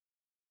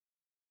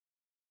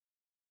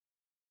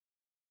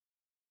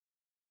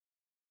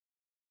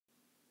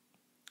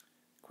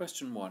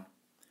Question 1.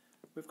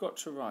 We've got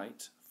to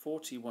write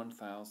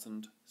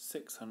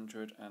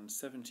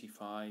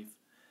 41,675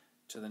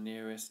 to the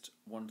nearest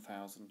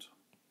 1,000.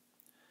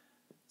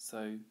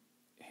 So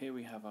here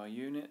we have our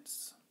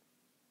units,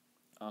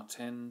 our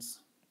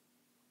tens,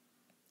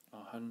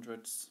 our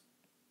hundreds,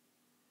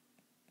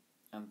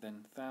 and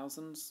then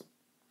thousands.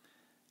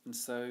 And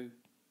so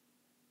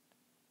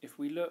if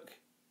we look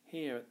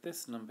here at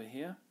this number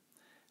here,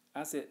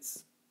 as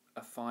it's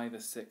a 5, a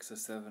 6, a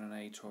 7, an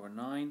 8 or a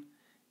 9,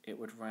 it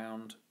would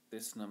round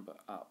this number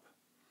up.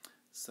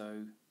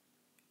 So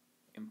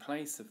in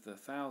place of the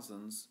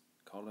thousands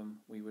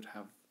column we would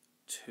have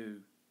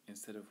 2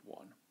 instead of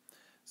 1.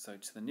 So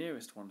to the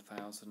nearest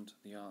 1,000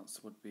 the answer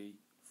would be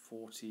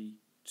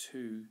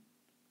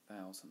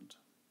 42,000.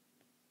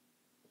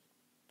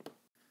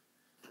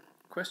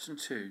 Question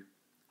 2.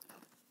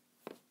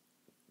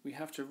 We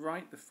have to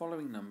write the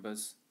following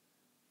numbers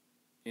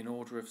in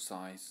order of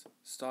size.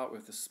 Start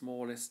with the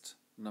smallest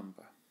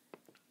number.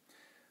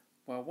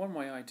 Well, one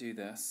way I do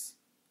this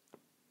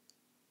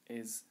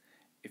is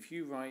if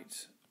you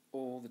write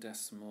all the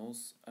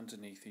decimals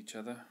underneath each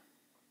other,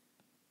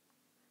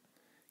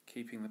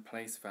 keeping the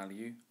place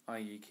value,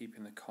 i.e.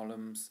 keeping the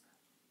columns,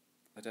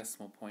 the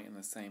decimal point in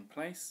the same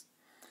place,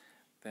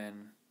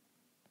 then,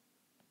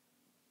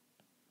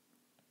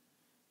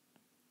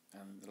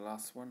 and the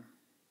last one,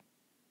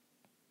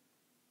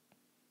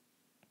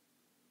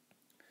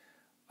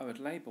 I would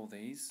label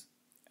these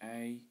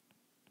A,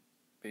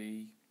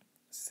 B,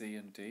 C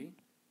and D,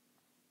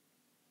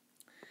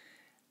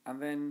 and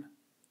then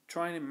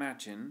try and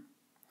imagine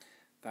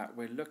that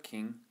we're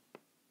looking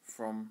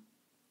from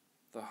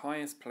the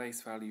highest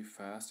place value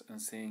first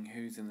and seeing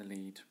who's in the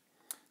lead.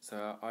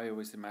 So I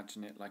always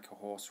imagine it like a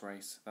horse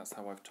race. That's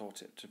how I've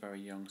taught it to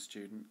very young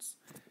students.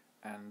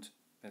 And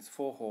there's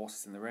 4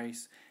 horses in the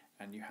race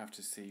and you have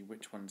to see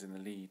which one's in the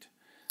lead.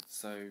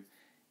 So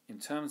in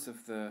terms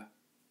of the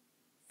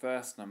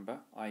first number,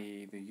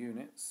 i.e. the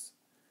units,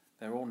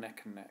 they're all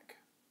neck and neck.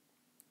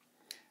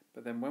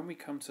 But then when we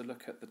come to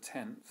look at the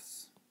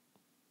tenths,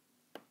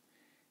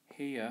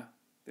 here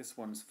this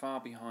one's far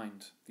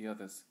behind the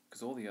others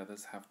because all the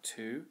others have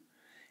 2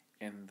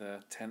 in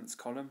the tenths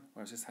column,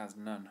 whereas this has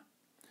none.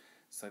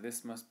 So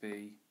this must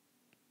be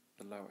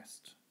the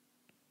lowest,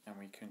 and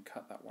we can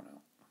cut that one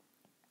out.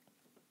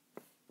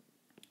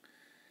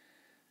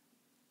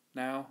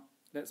 Now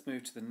let's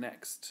move to the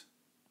next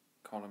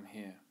column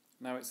here.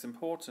 Now it's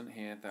important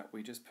here that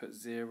we just put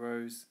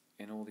zeros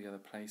in all the other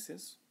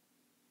places.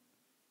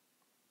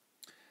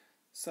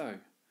 So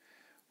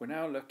we're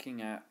now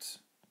looking at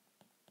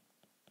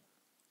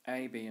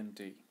A, B and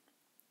D.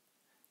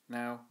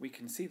 Now we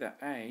can see that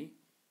A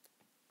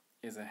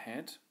is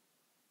ahead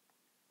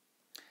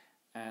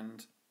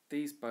and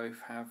these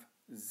both have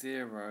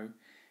 0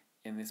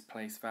 in this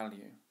place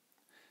value.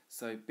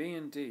 So B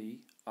and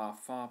D are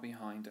far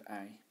behind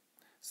A.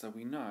 So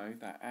we know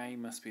that A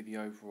must be the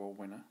overall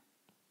winner.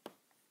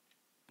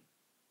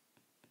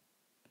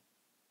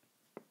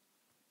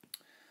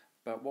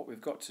 But what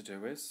we've got to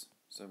do is,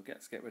 so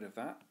let's get rid of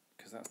that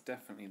because that's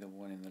definitely the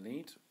one in the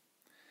lead.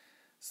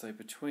 So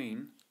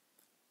between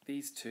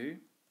these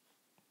two,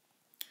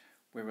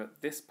 we're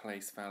at this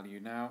place value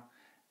now,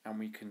 and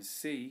we can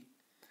see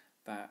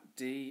that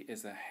D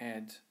is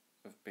ahead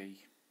of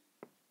B.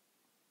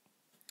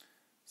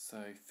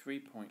 So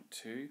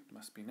 3.2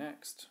 must be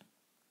next,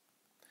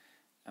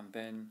 and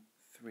then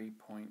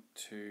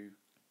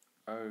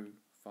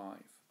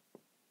 3.205.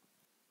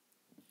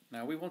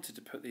 Now we wanted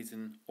to put these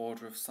in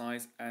order of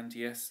size, and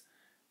yes,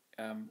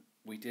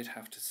 we did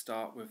have to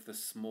start with the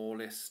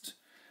smallest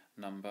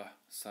number,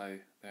 so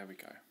there we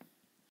go.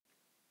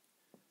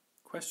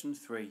 Question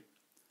 3.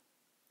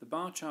 The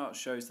bar chart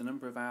shows the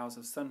number of hours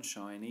of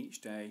sunshine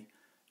each day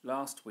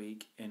last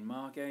week in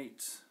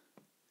Margate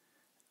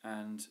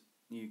and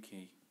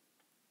Newquay.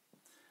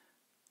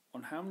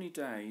 On how many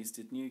days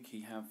did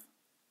Newquay have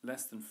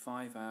less than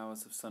 5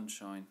 hours of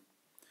sunshine?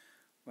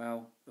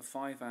 Well, the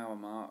 5-hour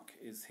mark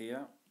is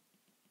here.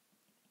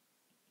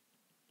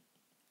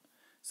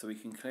 So we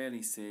can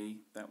clearly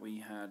see that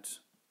we had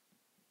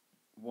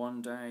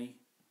 1 day,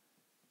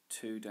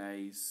 2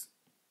 days,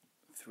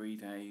 3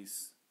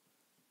 days,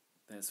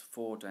 there's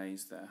 4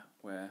 days there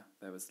where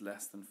there was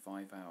less than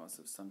 5 hours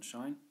of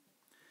sunshine.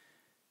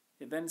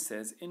 It then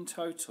says, in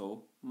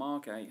total,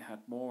 Margate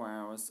had more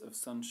hours of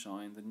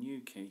sunshine than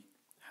Newquay.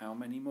 How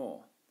many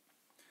more?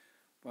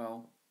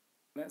 Well,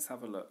 let's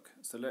have a look.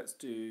 So let's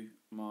do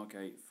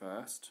Margate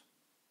first.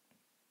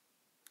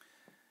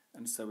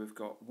 And so we've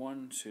got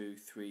 1, 2,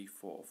 3,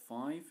 4,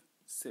 5,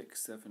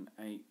 6, 7,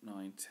 8,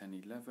 9, 10,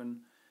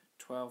 11,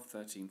 12,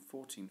 13,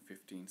 14,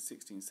 15,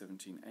 16,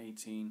 17,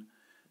 18,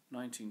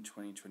 19,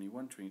 20,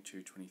 21,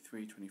 22,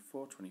 23,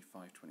 24,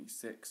 25,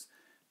 26,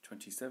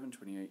 27,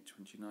 28,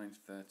 29,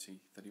 30,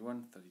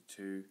 31,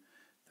 32,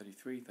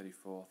 33,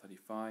 34,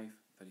 35,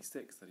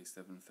 36,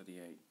 37,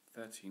 38,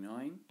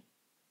 39.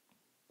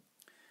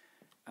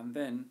 And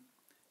then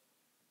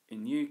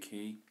in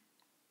Newquay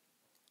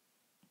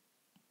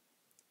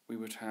we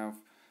would have,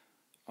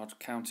 I'd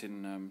count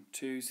in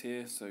twos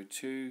here, so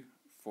 2,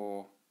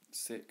 4,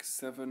 6,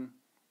 7,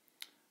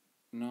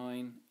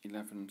 9,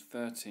 11,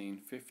 13,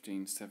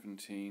 15,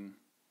 17,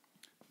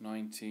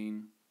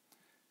 19,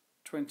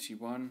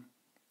 21,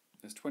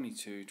 there's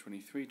 22,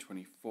 23,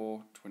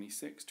 24,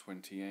 26,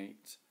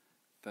 28,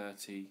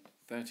 30,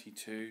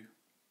 32.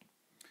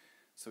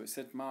 So it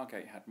said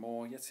Margate had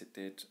more, yes it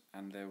did,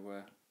 and there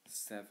were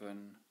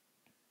 7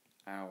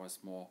 hours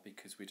more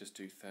because we just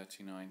do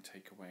 39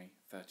 take away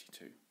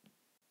 32.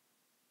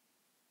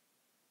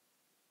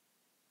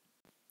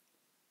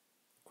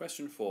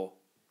 Question 4.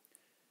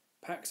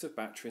 Packs of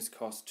batteries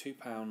cost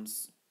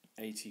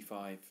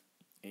 £2.85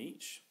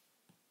 each,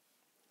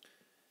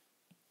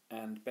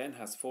 and Ben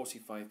has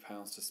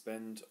 £45 to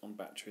spend on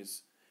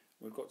batteries.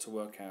 We've got to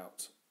work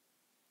out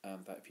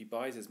that if he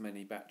buys as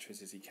many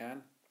batteries as he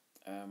can,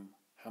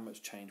 how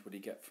much change would he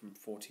get from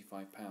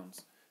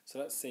 £45? So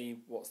let's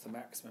see what's the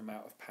maximum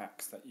amount of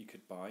packs that you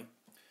could buy.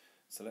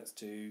 So let's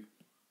do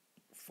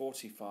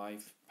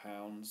 £45.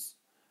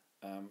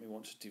 We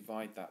want to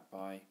divide that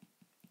by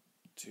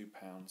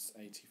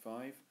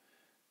 £2.85.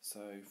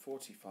 So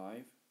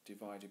 45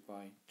 divided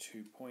by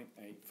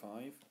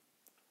 2.85,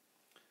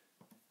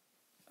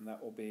 and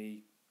that will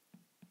be,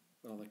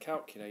 well, on the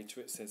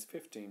calculator it says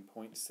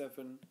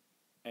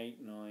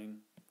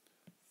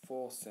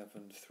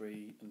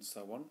 15.789473 and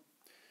so on.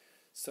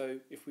 So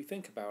if we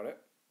think about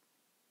it,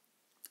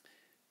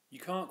 you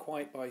can't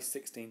quite buy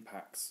 16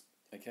 packs,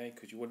 okay,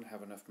 because you wouldn't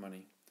have enough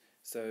money.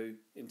 So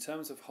in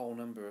terms of whole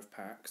number of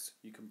packs,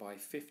 you can buy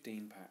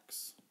 15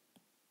 packs.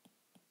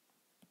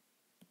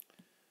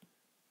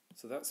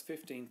 So that's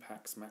 15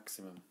 packs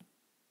maximum.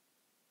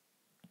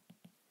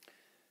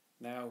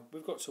 Now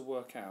we've got to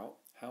work out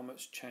how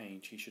much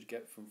change he should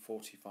get from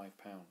 £45.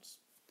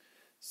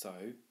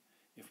 So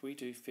if we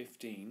do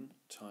 15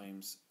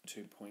 times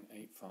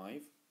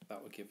 2.85,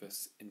 that would give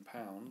us in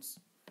pounds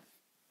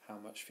how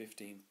much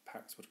 15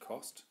 packs would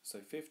cost.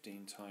 So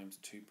 15 times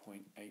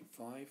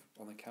 2.85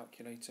 on the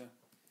calculator,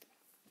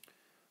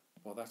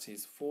 well, that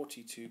is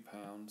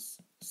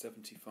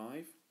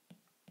 £42.75.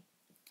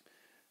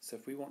 So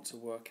if we want to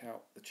work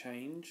out the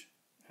change,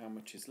 how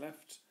much is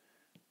left,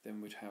 then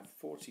we'd have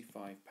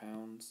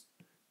 £45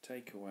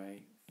 take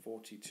away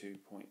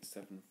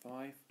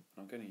 42.75.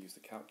 I'm going to use the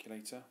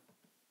calculator,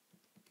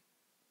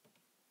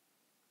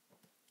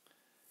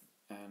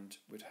 and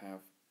we'd have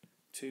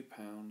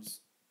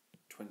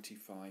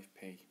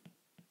 £2.25p.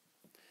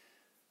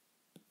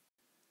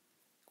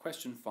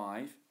 Question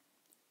 5.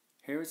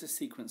 Here is a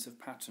sequence of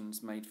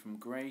patterns made from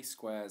grey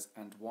squares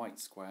and white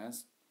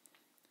squares.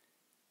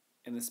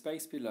 In the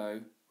space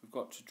below, we've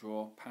got to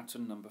draw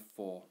pattern number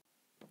 4.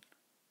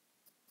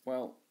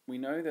 Well, we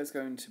know there's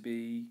going to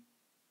be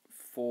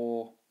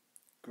 4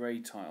 grey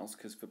tiles,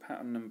 because for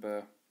pattern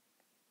number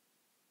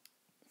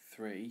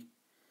 3,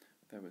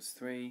 there was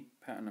 3,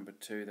 pattern number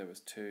 2, there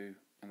was 2,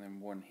 and then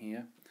 1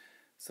 here.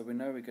 So we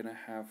know we're going to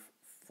have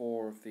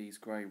 4 of these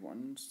grey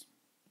ones.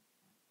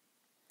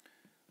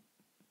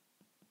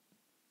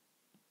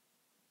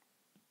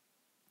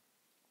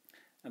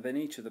 And then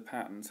each of the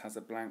patterns has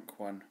a blank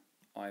one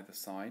either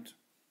side.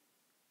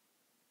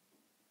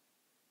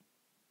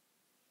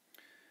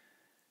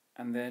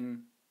 And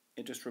then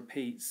it just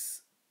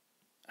repeats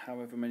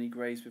however many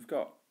greys we've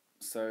got.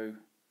 So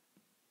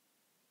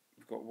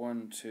we've got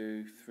 1,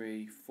 2,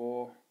 3,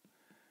 4.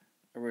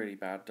 A really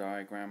bad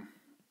diagram,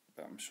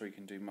 but I'm sure you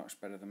can do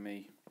much better than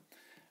me.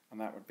 And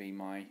that would be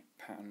my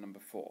pattern number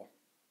 4.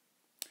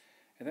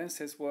 It then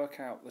says work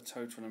out the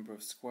total number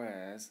of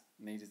squares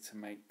needed to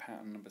make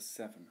pattern number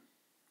 7.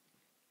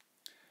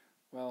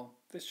 Well,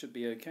 this should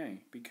be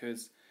okay,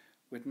 because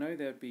we'd know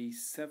there'd be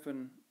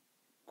 7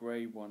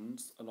 grey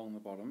ones along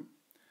the bottom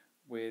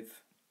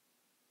with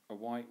a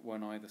white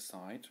one either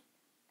side.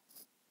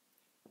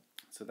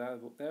 So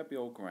they'll be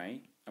all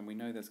grey, and we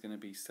know there's going to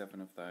be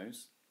 7 of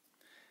those.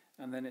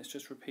 And then it's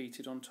just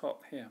repeated on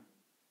top here.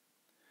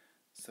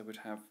 So we'd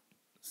have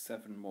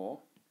 7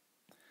 more.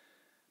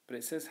 But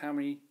it says how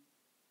many,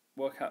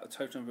 work out the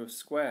total number of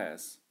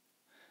squares.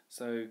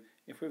 So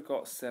if we've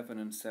got 7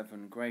 and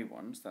 7 grey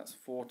ones, that's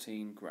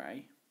 14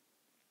 grey.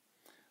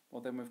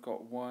 Well, then we've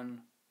got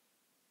 1,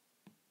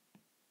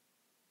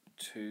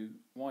 2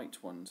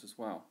 white ones as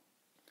well.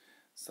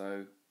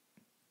 So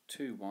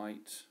 2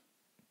 white,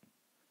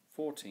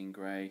 14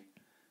 grey,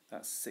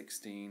 that's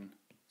 16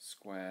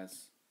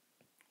 squares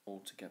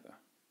altogether.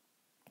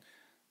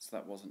 So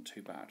that wasn't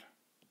too bad.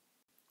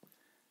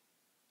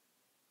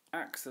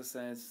 AXA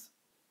says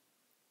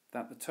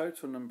that the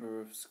total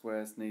number of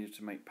squares needed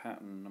to make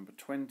pattern number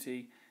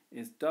 20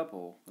 is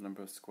double the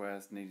number of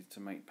squares needed to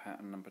make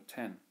pattern number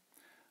 10.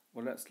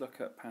 Well, let's look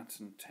at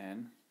pattern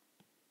 10.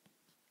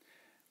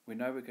 We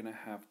know we're going to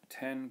have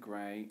 10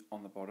 grey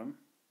on the bottom,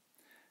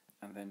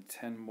 and then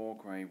 10 more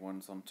grey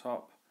ones on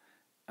top,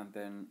 and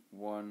then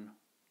 1,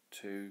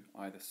 2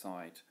 either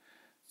side.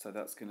 So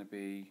that's going to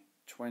be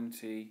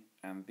 20,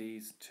 and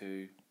these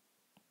 2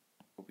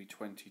 will be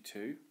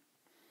 22.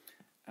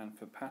 And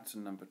for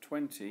pattern number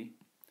 20,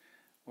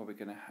 well, we're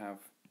going to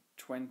have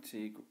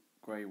 20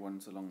 grey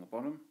ones along the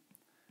bottom,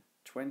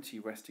 20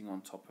 resting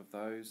on top of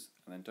those,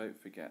 and then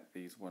don't forget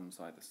these ones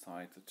either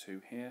side, the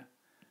 2 here.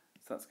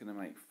 So that's going to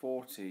make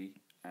 40,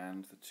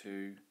 and the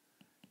 2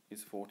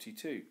 is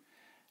 42.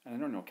 And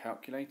then on your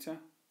calculator,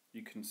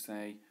 you can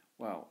say,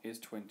 well, is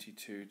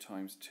 22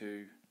 times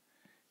 2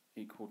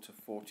 equal to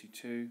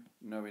 42?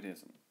 No, it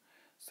isn't.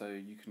 So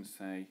you can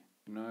say,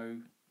 no,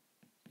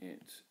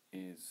 it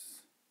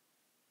is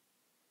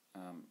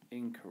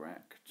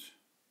incorrect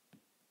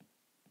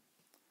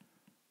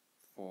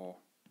for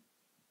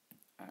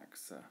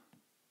AXA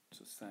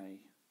to say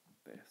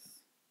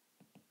this.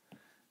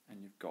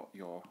 And you've got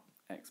your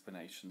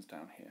explanations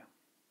down here.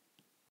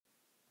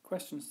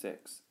 Question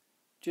 6.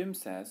 Jim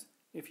says,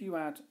 if you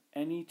add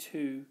any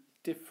two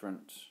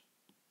different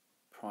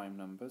prime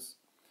numbers,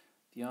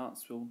 the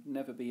answer will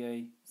never be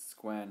a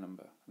square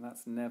number, and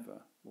that's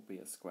never will be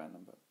a square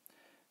number.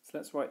 So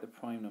let's write the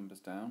prime numbers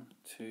down.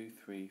 2,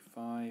 3,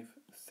 5,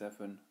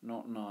 7,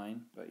 not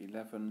 9, but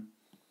 11,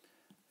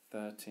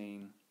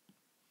 13,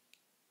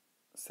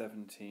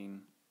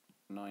 17,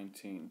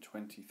 19,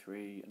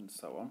 23, and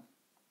so on.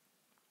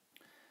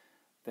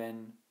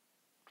 Then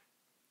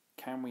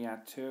can we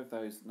add two of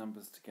those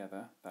numbers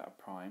together that are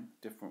prime,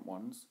 different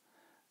ones,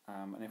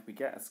 and if we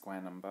get a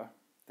square number,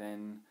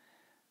 then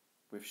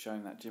we've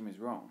shown that Jim is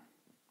wrong.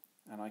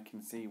 And I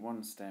can see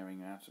one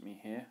staring out at me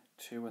here,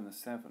 2 and the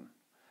 7.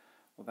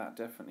 Well, that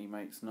definitely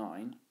makes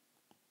 9.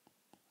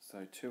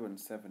 So 2 and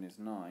 7 is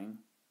 9,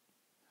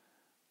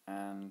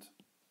 and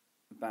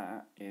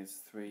that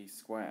is 3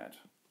 squared.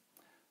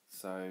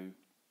 So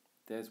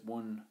there's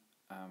one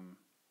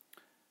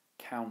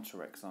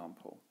counter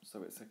example.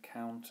 So it's a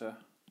counter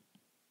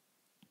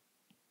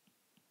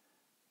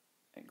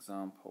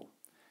example.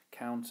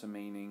 Counter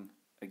meaning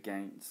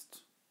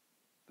against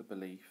the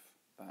belief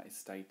that is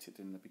stated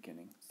in the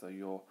beginning. So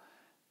you're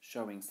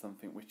showing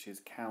something which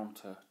is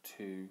counter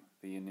to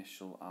the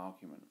initial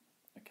argument.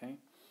 Okay?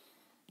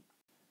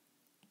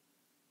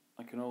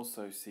 I can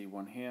also see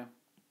one here,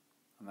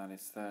 and that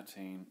is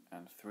 13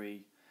 and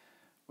 3,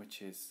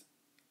 which is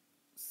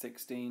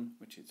 16,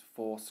 which is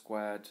 4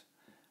 squared,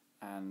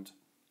 and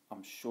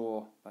I'm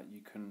sure that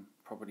you can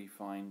probably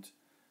find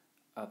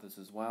others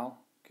as well.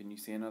 Can you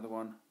see another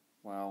one?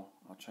 Well,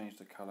 I'll change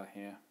the colour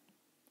here.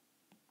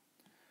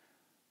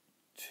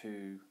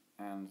 2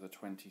 and the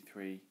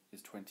 23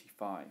 is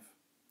 25.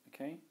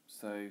 Okay,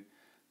 so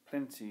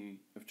plenty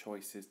of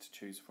choices to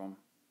choose from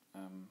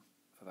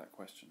for that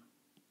question.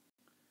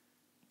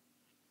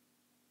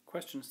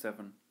 Question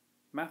 7.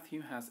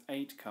 Matthew has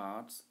 8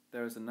 cards.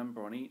 There is a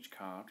number on each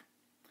card.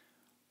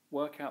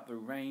 Work out the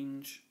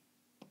range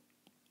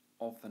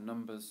of the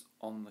numbers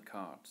on the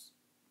cards.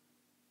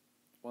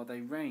 Well,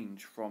 they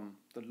range from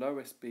the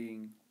lowest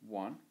being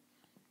 1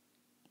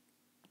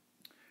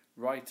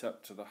 right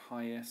up to the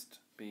highest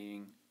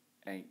being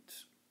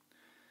 8.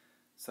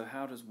 So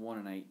how does 1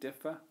 and 8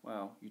 differ?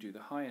 Well, you do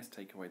the highest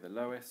take away the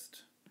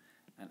lowest,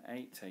 and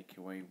 8 take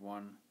away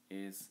 1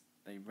 is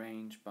they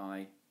range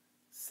by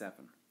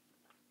 7.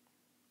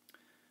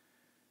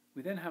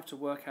 We then have to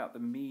work out the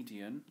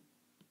median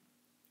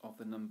of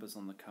the numbers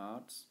on the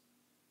cards.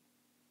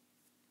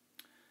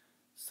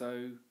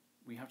 So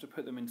we have to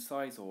put them in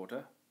size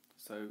order,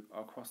 so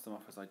I'll cross them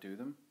off as I do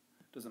them.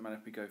 Doesn't matter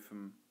if we go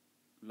from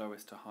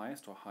lowest to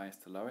highest or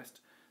highest to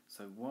lowest.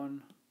 So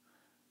 1,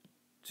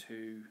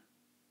 2,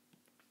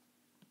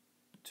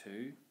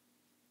 2,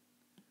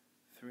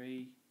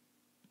 3,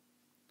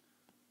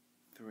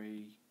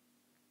 3,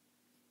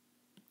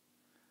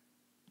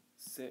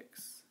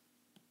 6,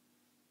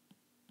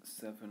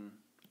 7,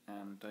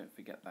 and don't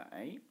forget that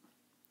 8.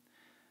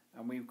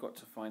 And we've got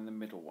to find the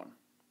middle one.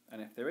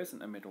 And if there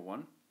isn't a middle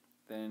one,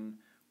 then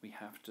we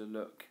have to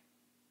look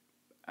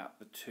at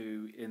the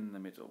 2 in the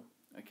middle.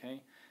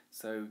 Okay,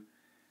 so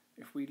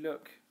if we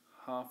look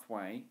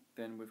halfway,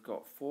 then we've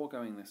got 4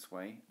 going this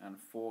way and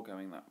 4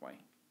 going that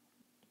way.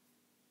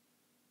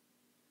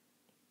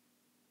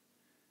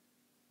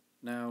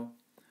 Now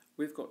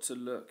we've got to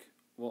look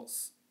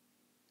what's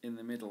in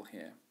the middle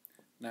here.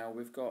 Now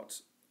we've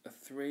got a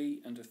 3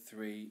 and a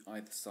 3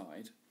 either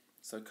side,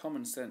 so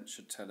common sense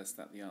should tell us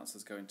that the answer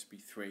is going to be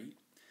 3.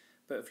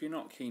 But if you're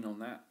not keen on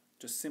that,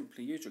 just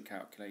simply use your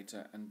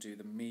calculator and do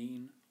the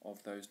mean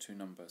of those two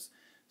numbers.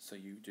 So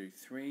you do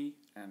 3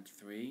 and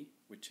 3,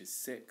 which is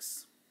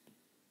 6,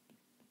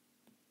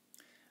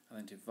 and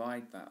then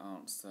divide that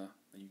answer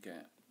that you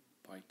get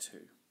by 2.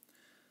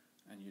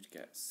 And you'd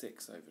get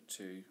 6 over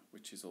 2,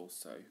 which is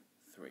also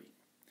 3.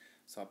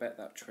 So I bet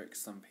that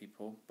tricks some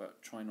people,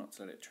 but try not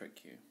to let it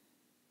trick you.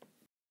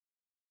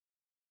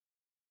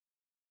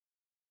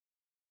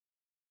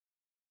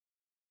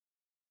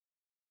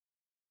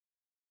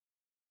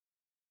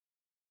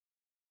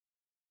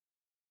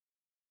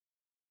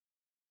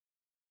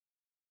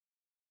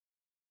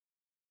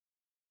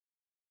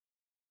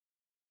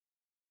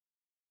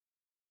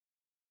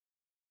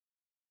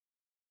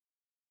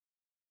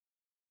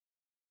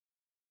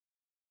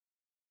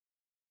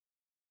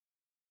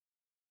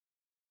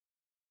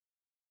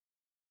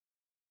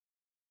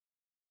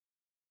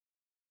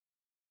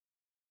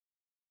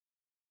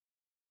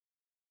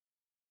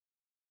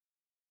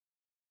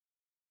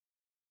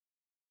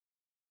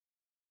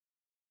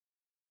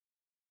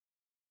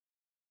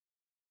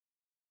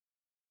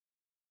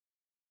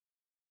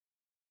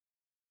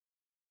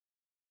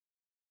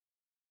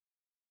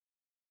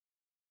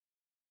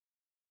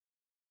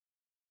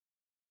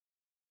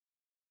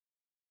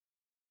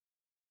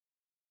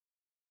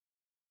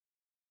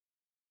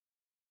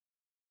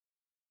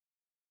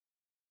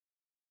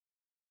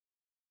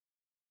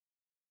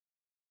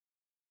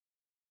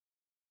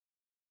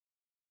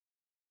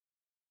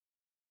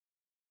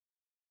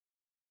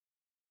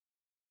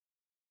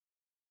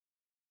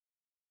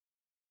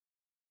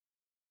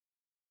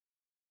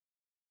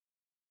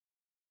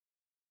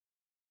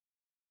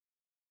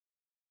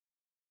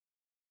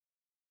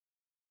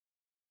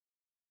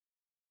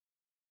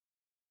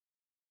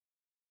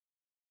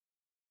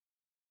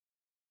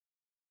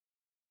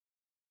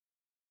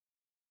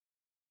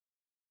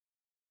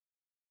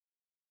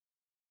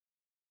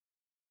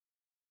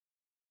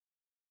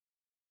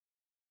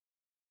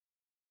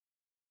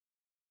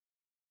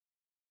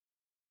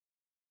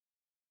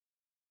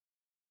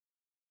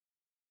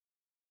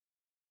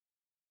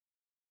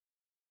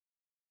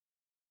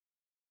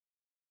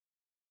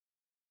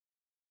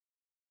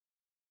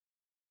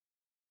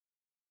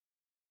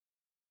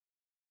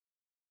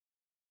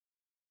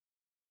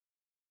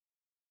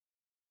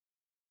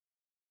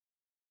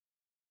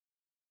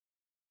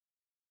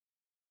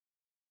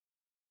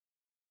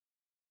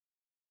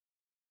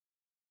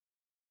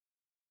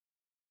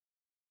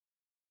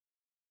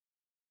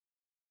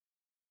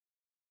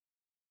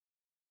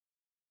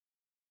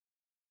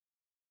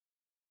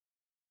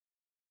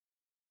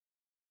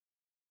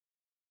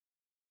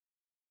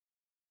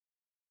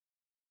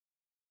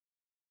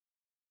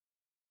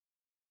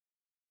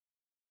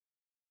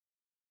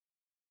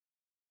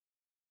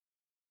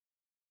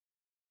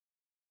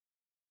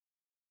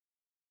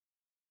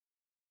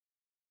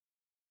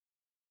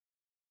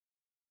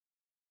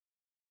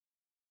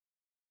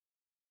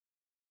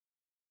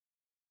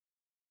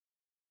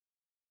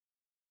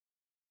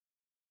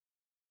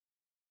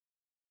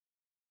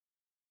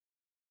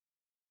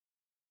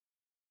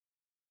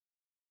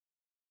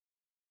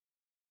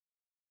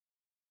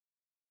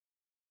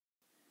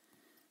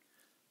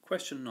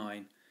 Question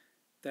 9.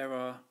 There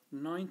are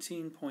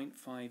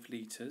 19.5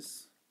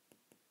 litres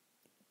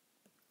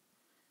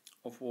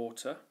of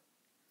water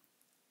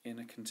in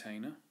a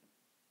container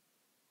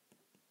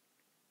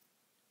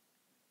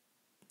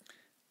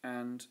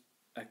and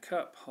a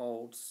cup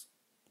holds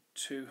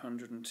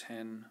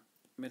 210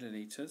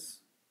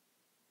 millilitres,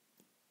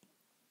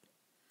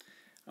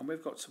 and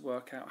we've got to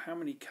work out how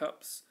many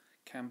cups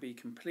can be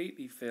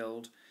completely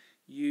filled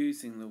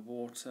using the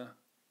water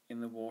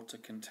in the water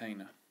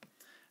container,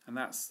 and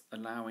that's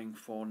allowing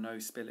for no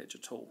spillage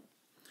at all.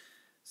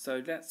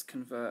 So let's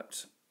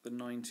convert the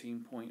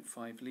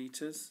 19.5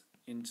 litres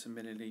into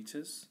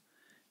millilitres,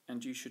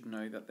 and you should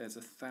know that there's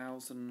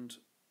 1,000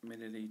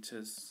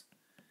 millilitres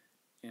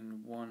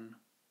in 1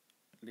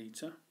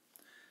 litre.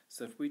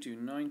 So if we do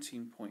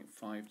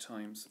 19.5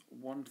 times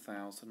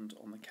 1,000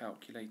 on the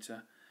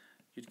calculator,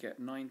 you'd get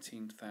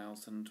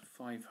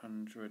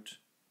 19,500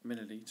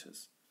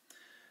 millilitres.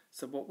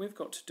 So what we've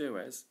got to do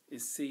is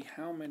see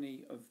how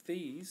many of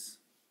these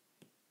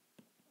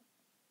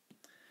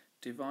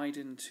divide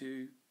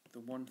into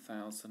the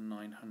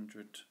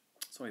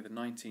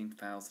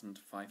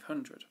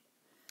 19,500.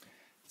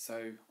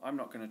 So I'm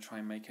not going to try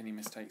and make any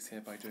mistakes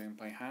here by doing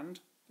by hand.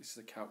 This is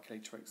a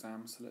calculator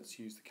exam, so let's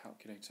use the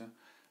calculator.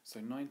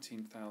 So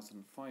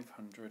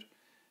 19,500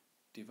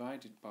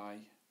 divided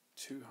by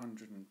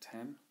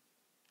 210.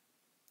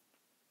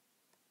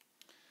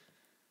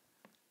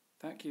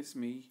 That gives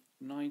me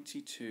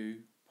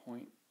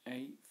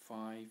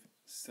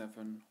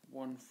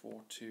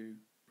 92.857142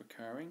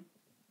 recurring.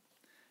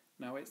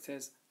 Now it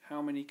says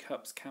how many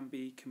cups can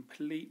be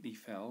completely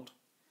filled,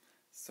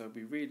 so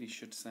we really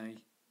should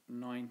say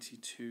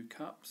 92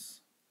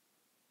 cups,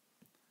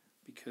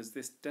 because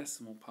this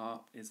decimal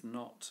part is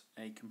not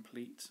a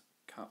complete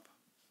cup.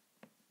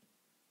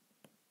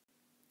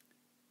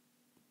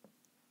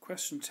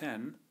 Question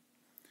 10.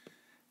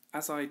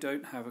 As I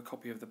don't have a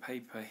copy of the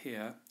paper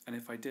here, and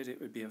if I did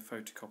it would be a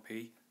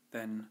photocopy,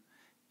 then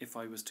if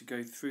I was to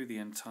go through the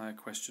entire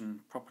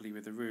question properly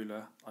with a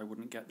ruler, I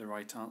wouldn't get the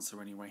right answer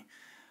anyway.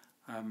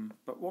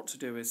 But what to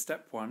do is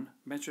step 1,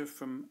 measure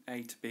from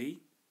A to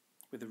B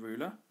with a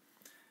ruler,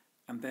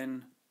 and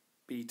then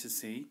B to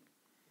C.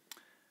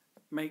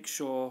 Make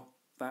sure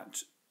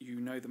that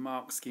you know the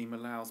mark scheme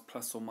allows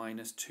plus or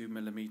minus 2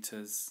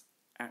 millimeters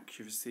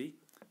accuracy,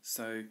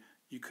 so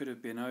you could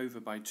have been over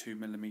by 2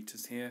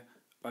 millimeters here,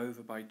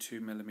 over by 2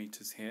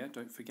 millimeters here,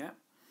 don't forget.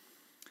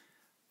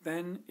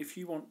 Then if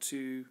you want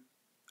to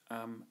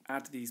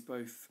add these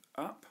both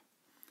up,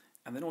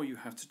 and then all you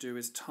have to do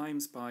is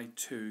times by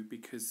 2,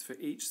 because for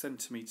each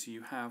centimetre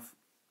you have,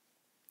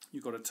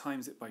 you've got to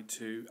times it by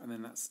 2, and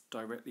then that's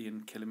directly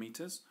in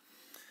kilometres.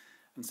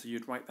 And so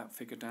you'd write that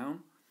figure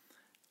down.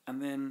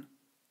 And then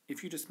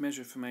if you just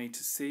measure from A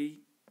to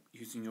C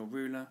using your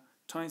ruler,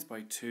 times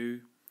by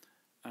 2,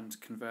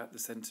 and convert the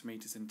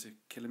centimetres into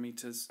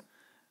kilometres,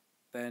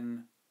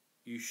 then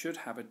you should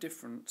have a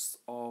difference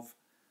of,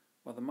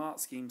 well, the mark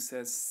scheme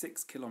says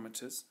 6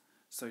 kilometres,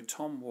 so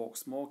Tom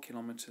walks more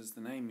kilometres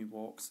than Amy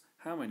walks.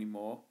 How many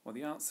more? Well,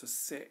 the answer's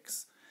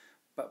 6,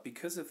 but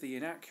because of the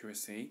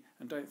inaccuracy,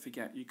 and don't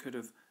forget you could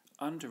have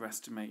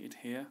underestimated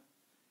here,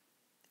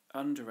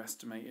 and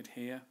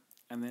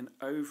then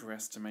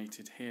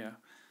overestimated here,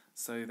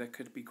 so there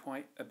could be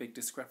quite a big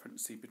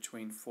discrepancy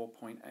between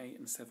 4.8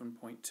 and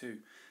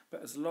 7.2,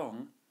 but as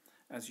long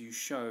as you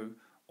show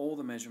all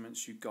the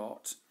measurements you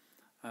got,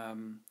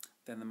 then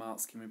the mark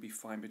scheme would be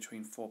fine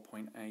between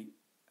 4.8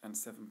 and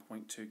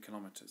 7.2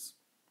 kilometres.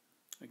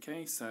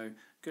 Okay, so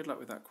good luck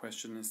with that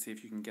question and see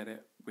if you can get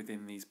it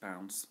within these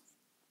bounds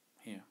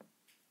here.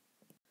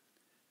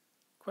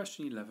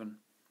 Question 11.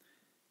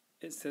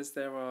 It says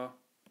there are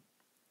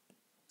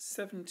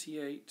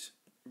 78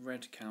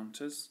 red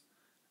counters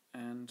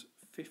and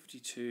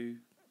 52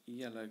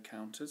 yellow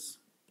counters,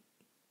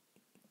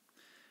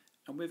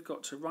 and we've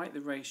got to write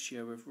the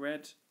ratio of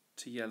red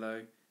to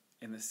yellow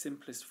in the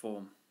simplest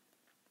form.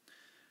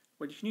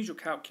 Well, you can use your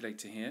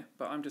calculator here,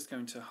 but I'm just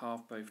going to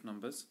halve both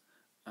numbers.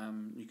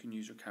 You can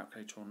use your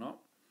calculator or not.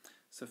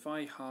 So if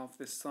I halve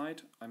this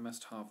side, I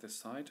must halve this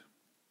side.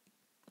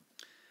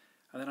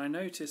 And then I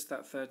notice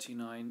that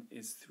 39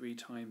 is 3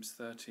 times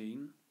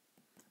 13,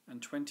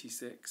 and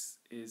 26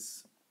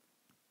 is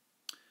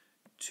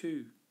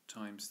 2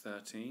 times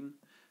 13.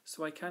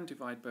 So I can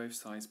divide both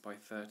sides by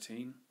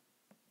 13,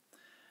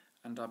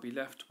 and I'll be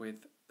left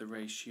with the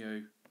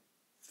ratio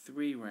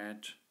 3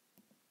 red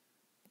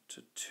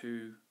to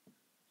 2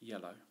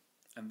 yellow,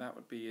 and that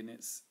would be in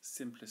its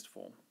simplest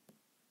form.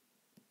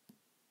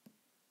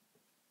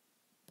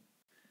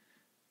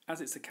 As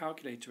it's a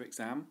calculator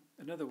exam,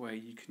 another way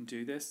you can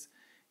do this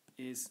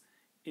is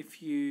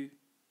if you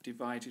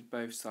divided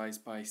both sides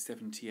by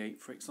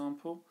 78, for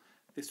example,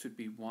 this would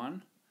be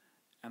 1,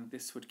 and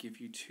this would give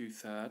you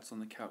 2/3 on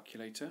the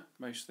calculator.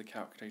 Most of the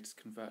calculators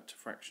convert to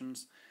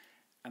fractions,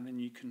 and then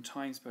you can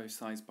times both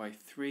sides by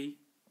 3,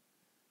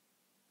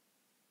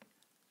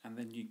 and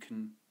then you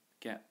can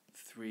get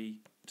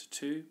 3 to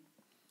 2,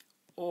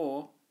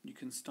 or you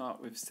can start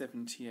with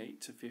 78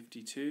 to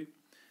 52,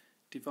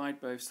 divide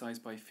both sides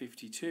by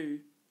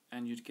 52,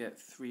 and you'd get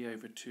 3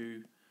 over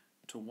 2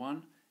 to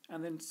 1,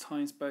 and then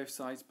times both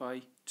sides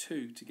by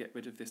 2 to get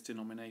rid of this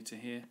denominator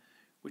here,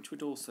 which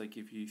would also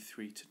give you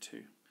 3 to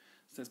 2.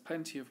 So there's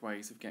plenty of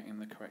ways of getting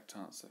the correct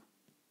answer.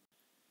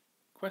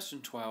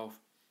 Question 12.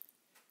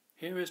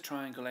 Here is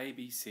triangle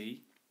ABC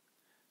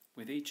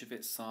with each of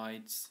its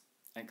sides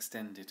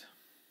extended.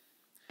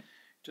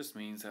 Just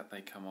means that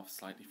they come off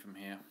slightly from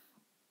here.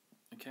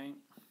 Okay.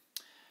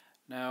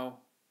 Now,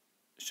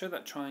 show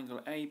that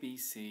triangle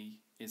ABC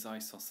is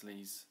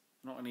isosceles.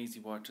 Not an easy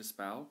word to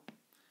spell.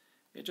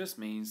 It just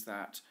means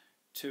that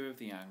two of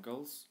the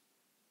angles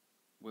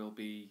will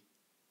be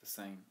the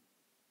same.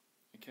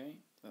 Okay,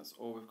 that's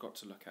all we've got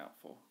to look out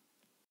for.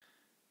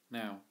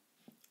 Now,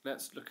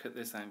 let's look at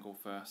this angle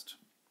first.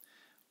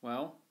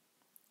 Well,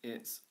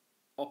 it's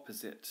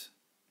opposite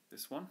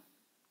this one.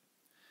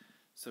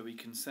 So we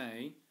can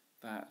say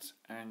that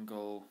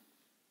angle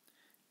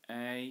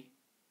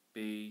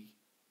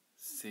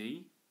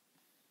ABC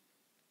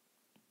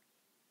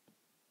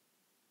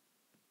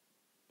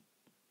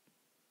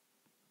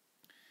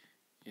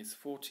is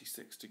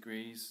 46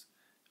 degrees,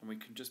 and we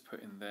can just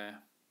put in there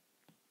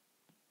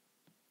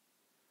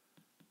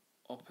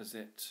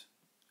opposite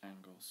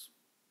angles.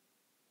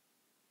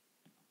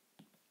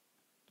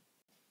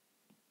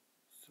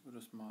 So we'll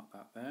just mark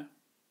that there.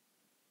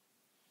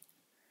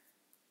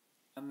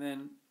 And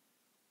then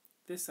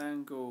this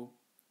angle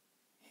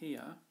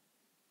here,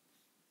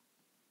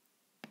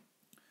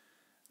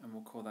 and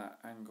we'll call that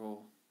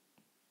angle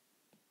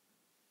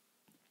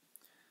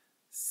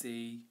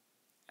CAB.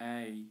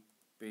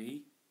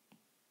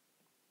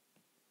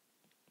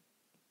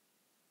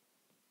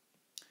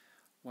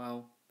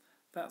 Well,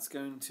 that's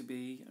going to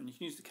be, and you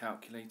can use the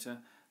calculator,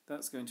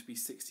 that's going to be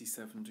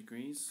 67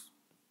 degrees.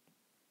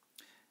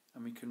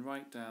 And we can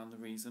write down the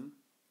reason,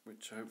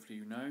 which hopefully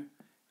you know,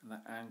 and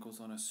that angle's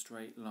on a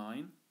straight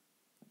line.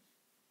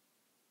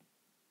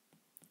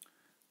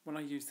 When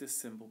I use this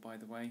symbol, by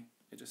the way,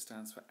 it just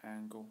stands for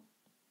angle,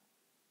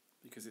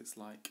 because it's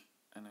like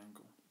an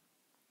angle.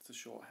 It's a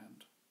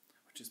shorthand,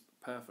 which is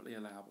perfectly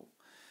allowable.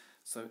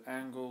 So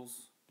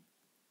angles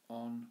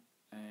on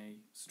a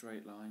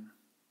straight line.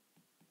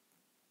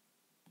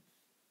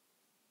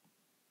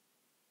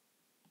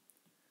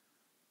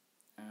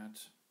 Add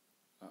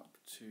up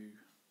to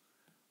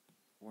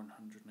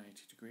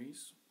 180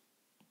 degrees.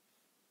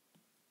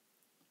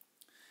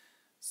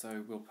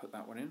 So we'll put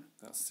that one in,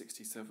 that's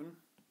 67.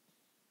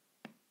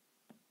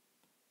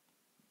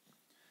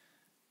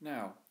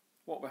 Now,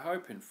 what we're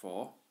hoping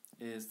for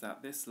is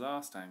that this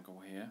last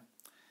angle here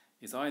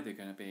is either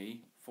going to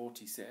be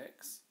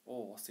 46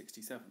 or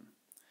 67.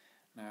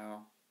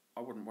 Now, I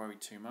wouldn't worry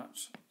too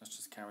much, let's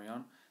just carry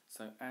on.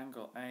 So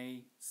angle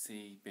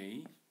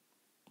ACB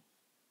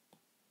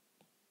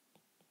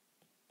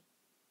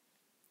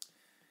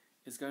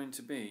is going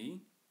to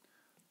be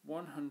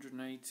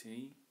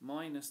 180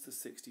 minus the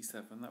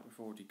 67 that we've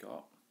already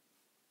got,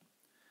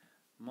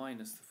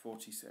 minus the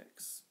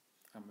 46.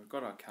 And we've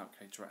got our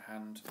calculator at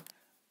hand,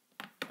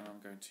 and I'm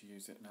going to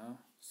use it now.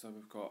 So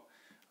we've got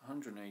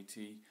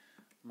 180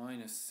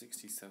 minus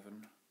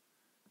 67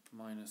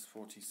 minus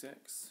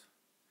 46,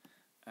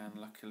 and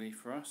luckily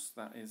for us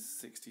that is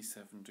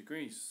 67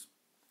 degrees.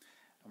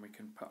 And we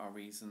can put our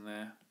reason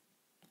there.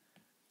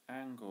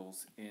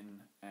 Angles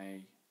in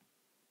a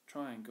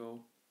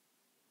triangle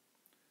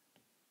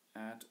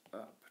add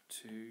up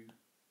to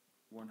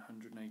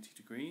 180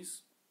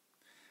 degrees,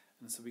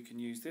 and so we can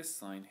use this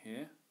sign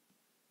here,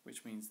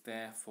 which means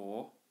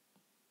therefore,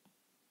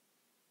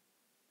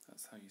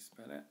 that's how you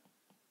spell it,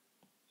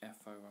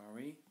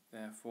 F-O-R-E,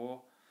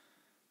 therefore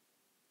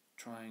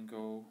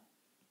triangle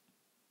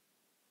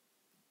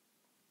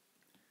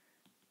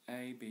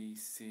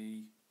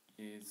ABC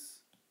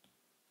is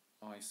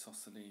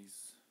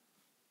isosceles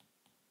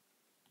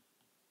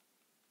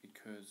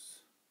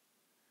because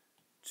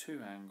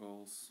two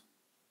angles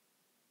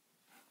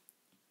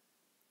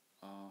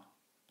are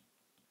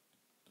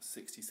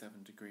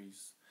 67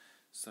 degrees.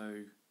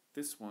 So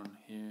this one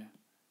here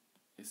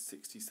is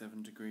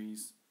 67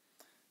 degrees.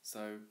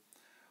 So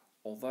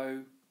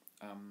although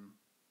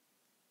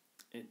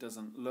it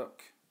doesn't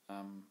look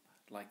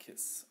like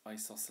it's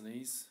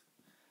isosceles,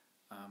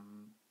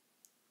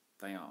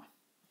 they are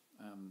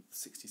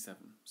 67.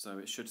 So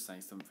it should say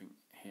something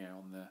here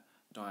on the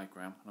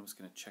diagram, and I'm just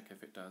going to check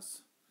if it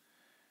does.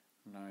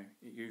 No,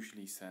 it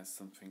usually says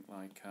something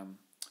like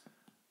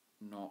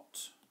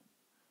not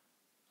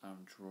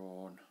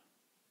drawn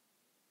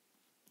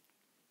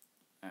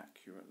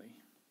accurately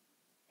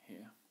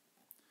here.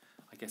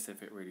 I guess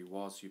if it really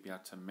was, you'd be able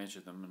to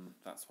measure them, and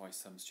that's why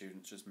some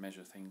students just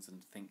measure things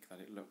and think that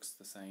it looks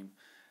the same.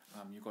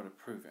 You've got to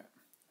prove it.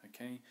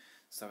 Okay,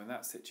 so in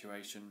that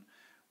situation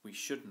we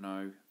should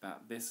know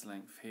that this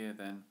length here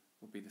then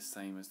would be the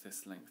same as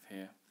this length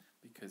here,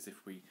 because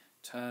if we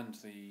turned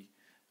the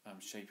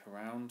shape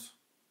around,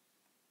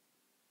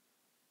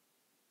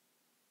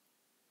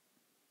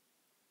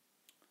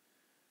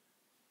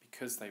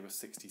 because they were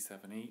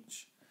 67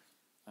 each,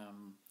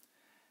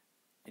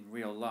 in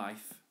real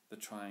life the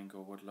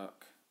triangle would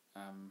look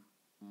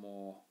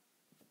more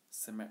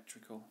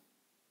symmetrical,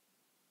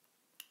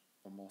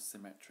 or more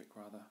symmetric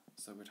rather.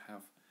 So we'd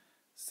have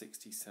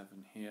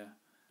 67 here,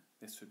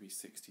 this would be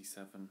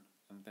 67,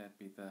 and there'd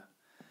be the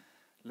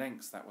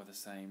lengths that were the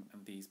same,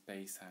 and these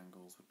base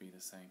angles would be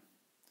the same.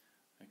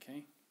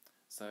 Okay,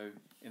 so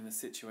in the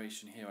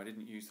situation here I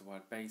didn't use the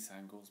word base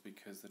angles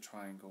because the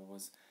triangle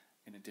was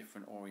in a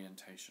different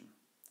orientation.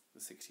 The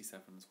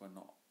 67s were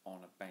not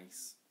on a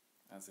base,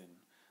 as in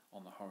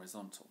on the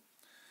horizontal.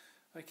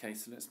 Okay,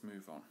 so let's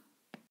move on.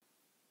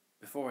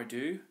 Before I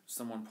do,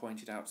 someone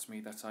pointed out to me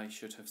that I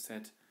should have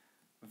said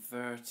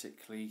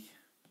vertically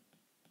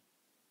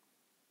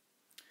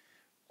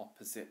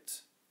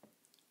opposite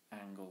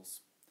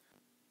angles.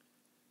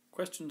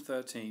 Question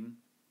 13.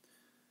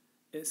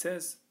 It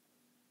says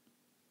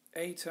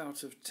 8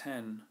 out of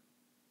 10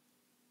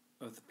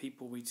 of the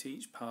people we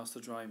teach pass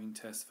the driving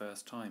test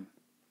first time.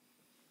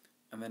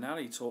 And then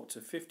Ali talked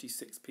to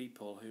 56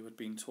 people who had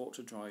been taught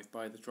to drive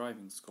by the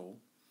driving school.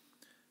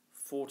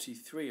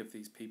 43 of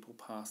these people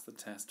passed the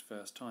test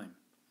first time.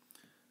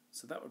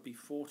 So that would be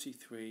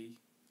 43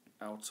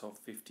 out of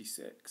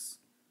 56.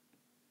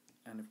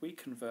 And if we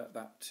convert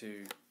that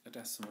to a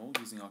decimal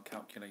using our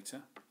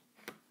calculator,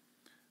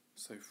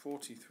 so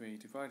 43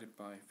 divided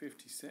by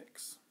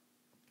 56,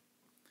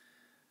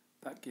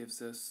 that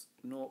gives us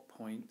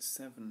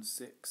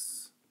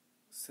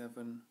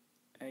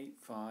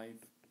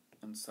 0.76785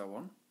 and so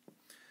on,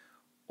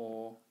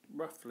 or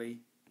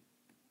roughly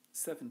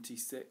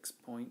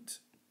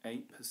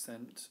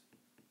 76.8%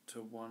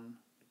 to one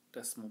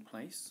decimal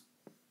place.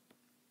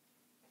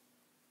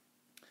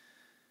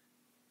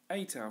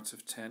 8 out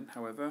of 10,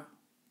 however,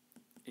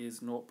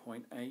 is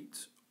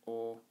 0.8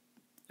 or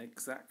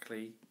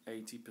exactly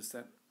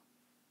 80%.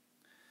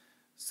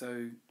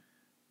 So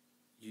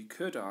you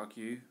could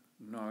argue,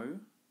 no,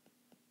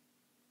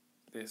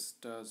 this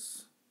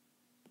does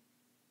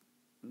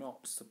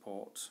not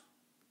support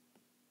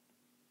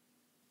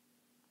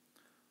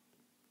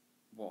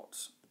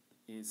what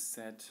is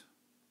said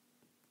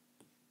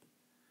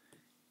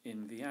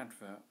in the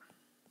advert.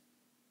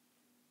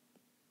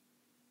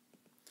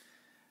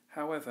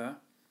 However,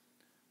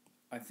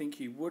 I think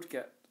you would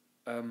get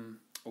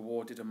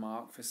awarded a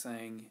mark for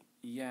saying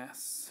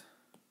yes,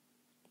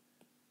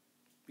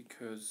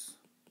 because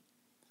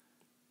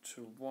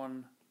to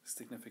one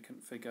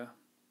significant figure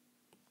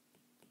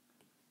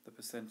the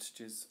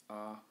percentages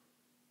are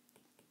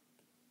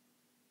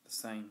the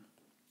same.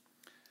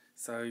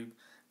 So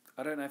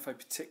I don't know if I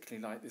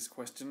particularly like this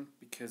question,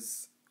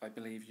 because I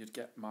believe you'd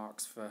get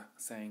marks for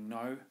saying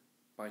no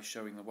by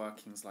showing the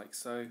workings like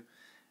so,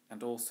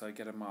 and also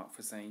get a mark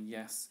for saying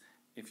yes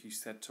if you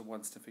said to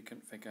one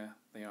significant figure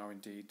they are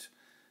indeed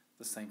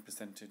the same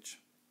percentage.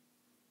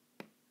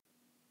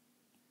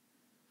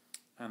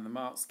 And the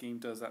mark scheme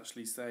does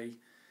actually say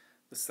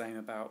the same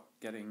about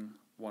getting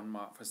 1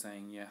 mark for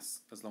saying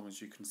yes, as long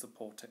as you can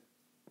support it.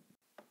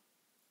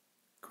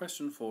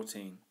 Question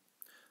 14.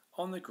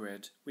 On the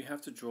grid, we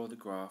have to draw the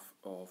graph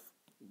of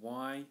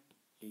y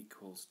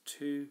equals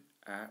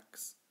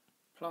 2x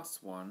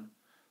plus 1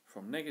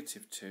 from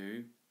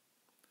 -2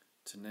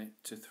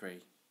 to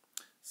 3.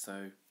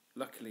 So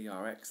luckily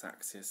our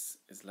x-axis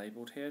is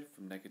labelled here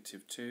from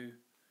 -2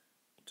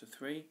 to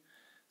 3.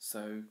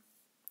 So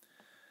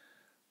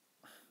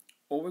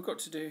all we've got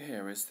to do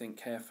here is think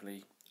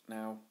carefully.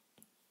 Now,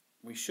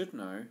 we should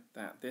know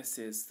that this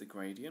is the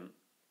gradient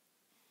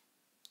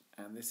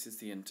and this is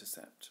the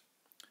intercept.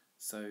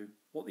 So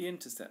what the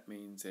intercept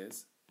means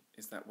is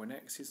that when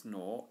x is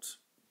 0,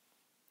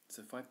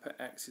 so if I put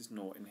x is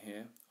 0 in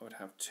here, I would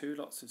have 2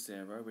 lots of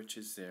 0, which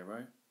is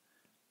 0,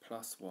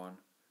 plus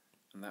 1,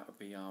 and that would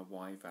be our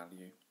y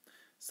value.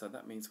 So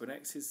that means when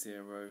x is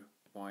 0,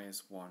 y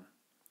is 1,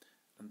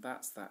 and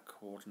that's that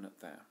coordinate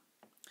there.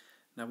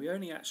 Now we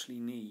only actually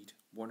need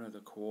one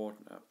other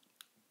coordinate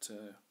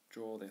to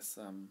draw this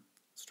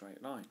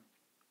straight line.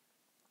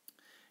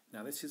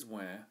 Now this is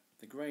where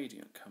the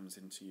gradient comes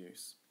into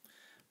use,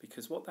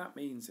 because what that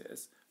means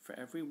is for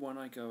every one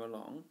I go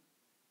along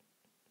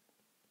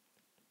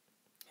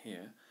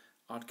here,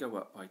 I'd go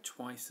up by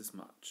twice as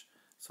much,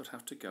 so I'd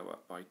have to go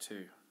up by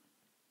 2,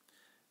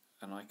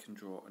 and I can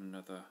draw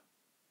another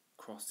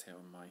cross here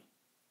on my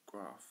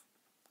graph.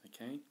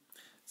 Okay,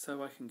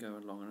 so I can go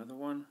along another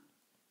one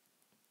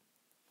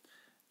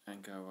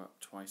and go up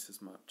twice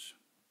as much.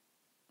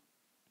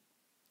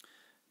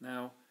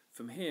 Now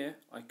from here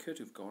I could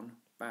have gone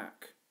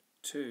back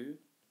 2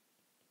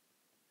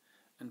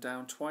 and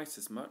down twice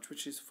as much,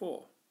 which is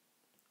 4.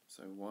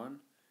 So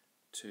 1,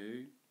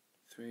 2,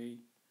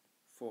 3,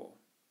 4.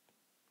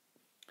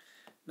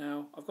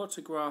 Now I've got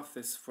to graph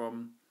this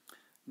from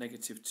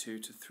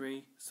 -2 to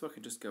 3, so I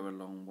can just go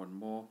along one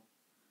more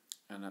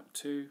and up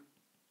 2.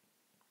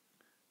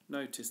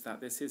 Notice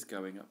that this is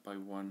going up by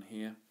 1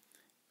 here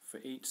for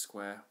each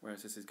square,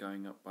 whereas this is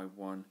going up by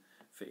 1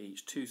 for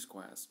each 2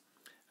 squares.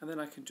 And then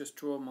I can just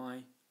draw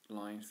my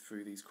line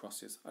through these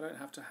crosses. I don't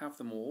have to have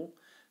them all.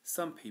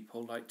 Some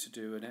people like to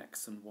do an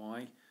x and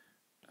y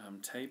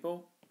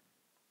table,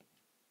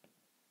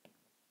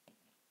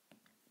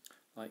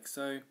 like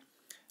so,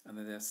 and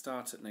then they'll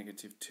start at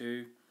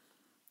 -2,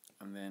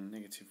 and then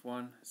negative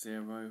 1,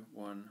 0,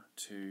 1,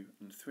 2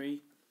 and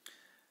 3.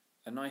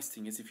 A nice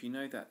thing is if you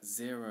know that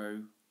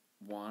 0,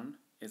 1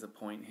 is a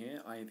point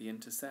here, i.e. the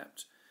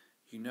intercept,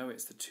 you know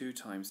it's the 2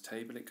 times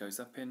table it goes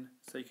up in,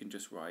 so you can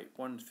just write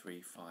 1,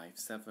 3, 5,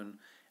 7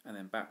 and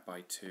then back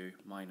by 2,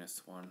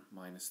 minus 1,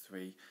 minus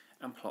 3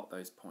 and plot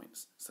those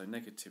points. So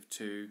negative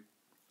 2,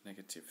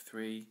 negative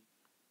 3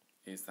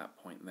 is that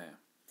point there.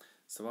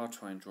 So I'll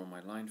try and draw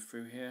my line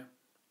through here.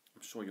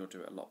 I'm sure you'll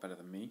do it a lot better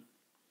than me.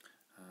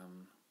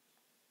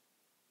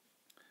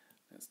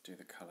 Let's do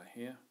the colour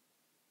here.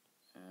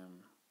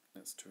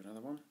 Let's do another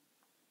one.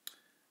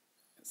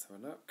 Let's have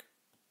a look.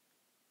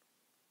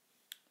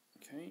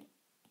 Okay.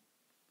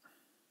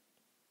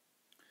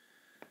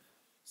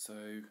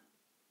 So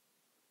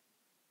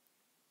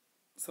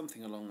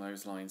something along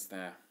those lines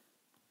there.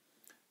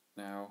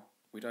 Now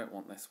we don't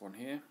want this one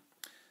here.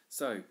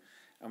 So,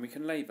 and we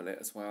can label it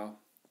as well,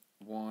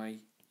 y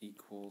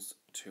equals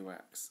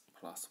 2x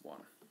plus 1.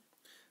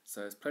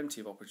 So there's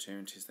plenty of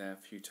opportunities there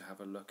for you to have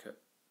a look at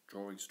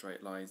drawing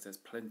straight lines. There's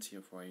plenty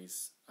of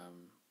ways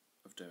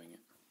of doing it.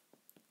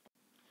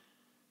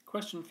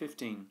 Question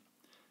 15.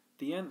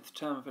 The nth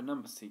term of a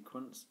number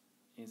sequence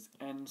is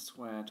n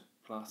squared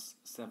plus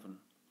 7.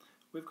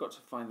 We've got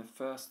to find the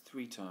first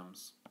 3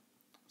 terms.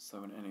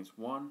 So when n is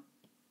 1,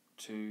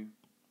 2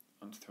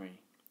 and 3.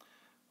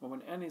 Well,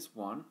 when n is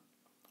 1,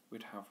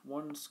 we'd have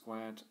 1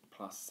 squared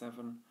plus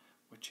 7,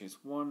 which is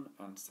 1,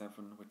 and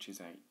 7, which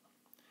is 8.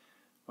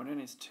 When n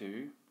is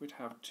 2, we'd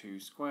have 2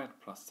 squared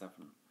plus 7,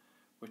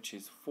 which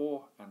is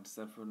 4, and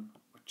 7,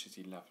 which is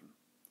 11.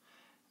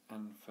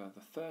 And for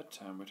the third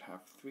term, we'd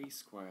have 3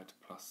 squared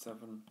plus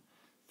 7.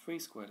 3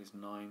 squared is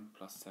 9,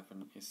 plus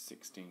 7 is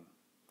 16.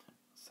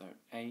 So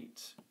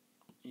 8,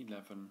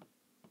 11,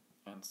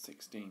 and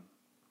 16.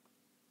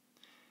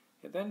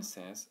 It then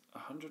says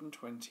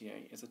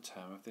 128 is a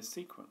term of this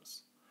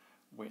sequence.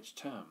 Which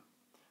term?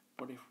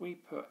 Well, if we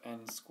put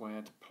n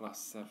squared plus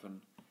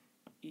 7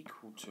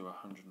 equal to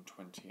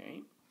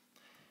 128,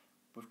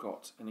 we've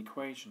got an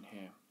equation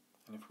here.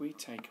 And if we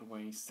take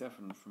away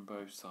 7 from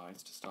both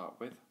sides to start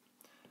with,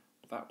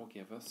 that will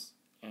give us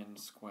n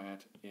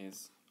squared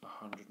is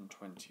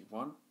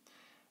 121.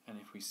 And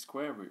if we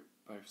square root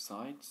both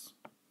sides,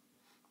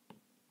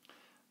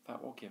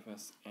 that will give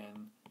us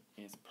n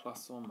is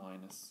plus or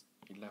minus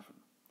 11.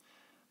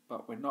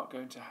 But we're not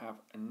going to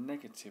have a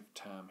negative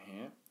term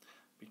here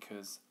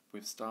because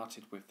we've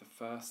started with the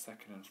first,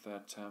 second and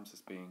third terms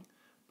as being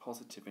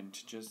positive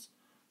integers,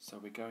 so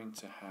we're going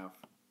to have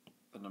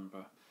the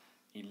number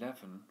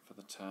 11 for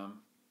the term,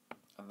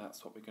 and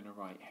that's what we're going to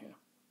write here,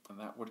 and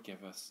that would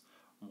give us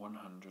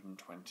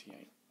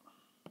 128.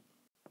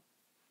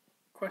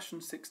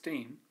 Question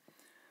 16.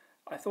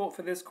 I thought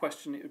for this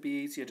question it would be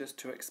easier just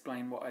to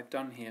explain what I've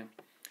done here.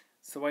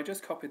 So I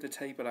just copied the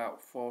table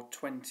out for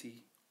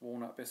 20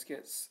 walnut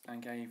biscuits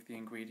and gave the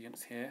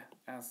ingredients here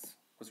as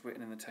was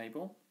written in the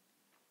table.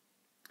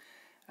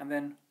 And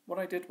then what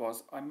I did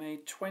was I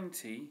made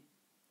 20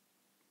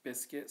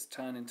 biscuits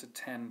turn into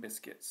 10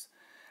 biscuits.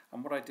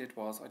 And what I did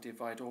was I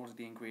divide all of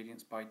the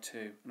ingredients by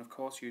 2. And of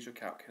course use your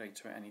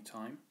calculator at any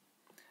time.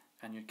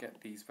 And you'd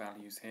get these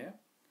values here.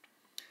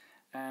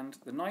 And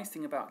the nice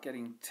thing about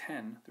getting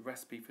 10, the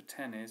recipe for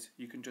 10 is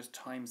you can just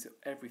times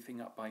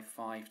everything up by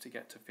 5 to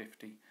get to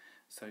 50.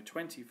 So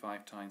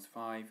 25 times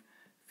 5,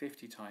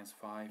 50 times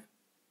 5,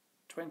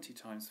 20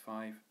 times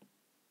 5,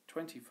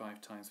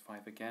 25 times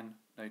 5 again.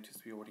 Notice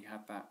we already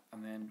had that.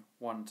 And then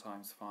 1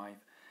 times 5.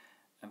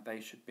 And they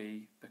should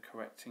be the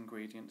correct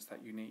ingredients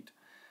that you need.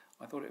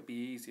 I thought it would be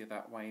easier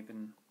that way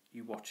than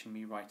you watching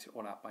me write it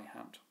all out by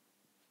hand.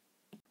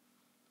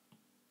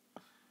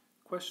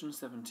 Question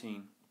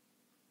 17.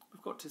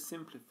 We've got to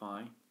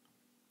simplify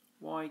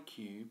y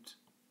cubed,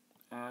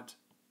 add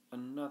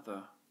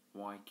another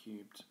y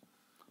cubed.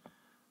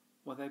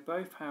 Well, they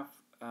both have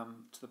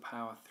to the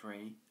power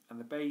 3, and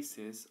the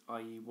bases,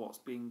 i.e. what's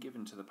being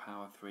given to the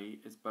power 3,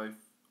 is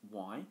both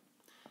y.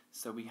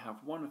 So we have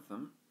one of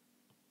them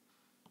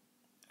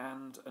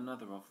and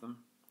another of them,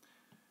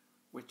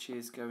 which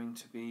is going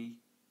to be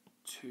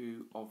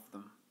 2 of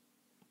them.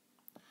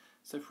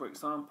 So for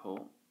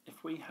example,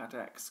 if we had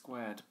x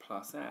squared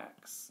plus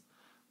x,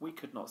 we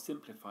could not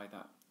simplify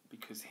that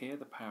because here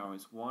the power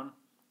is 1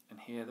 and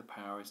here the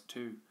power is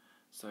 2.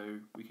 So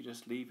we could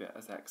just leave it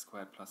as x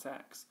squared plus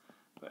x.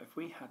 But if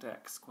we had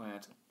x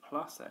squared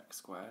plus x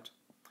squared,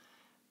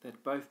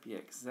 they'd both be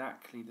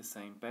exactly the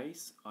same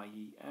base,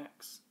 i.e.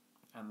 x,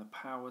 and the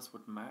powers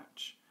would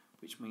match,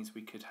 which means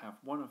we could have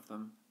one of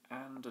them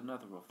and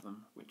another of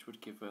them, which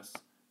would give us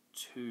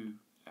 2x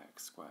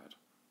squared.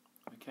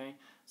 Okay,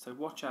 so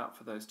watch out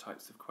for those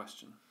types of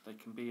questions. They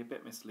can be a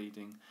bit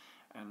misleading,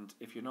 and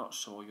if you're not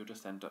sure, you'll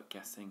just end up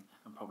guessing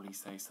and probably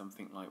say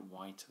something like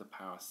y to the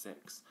power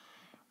 6,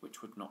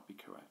 which would not be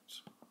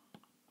correct.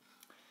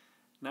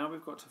 Now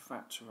we've got to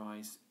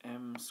factorise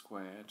m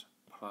squared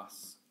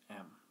plus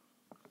m.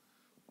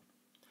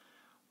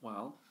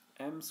 Well,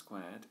 m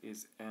squared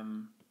is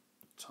m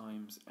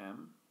times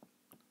m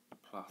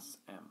plus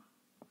m.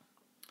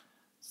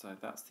 So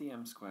that's the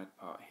m squared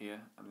part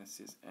here, and this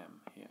is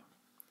m here.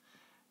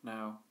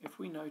 Now, if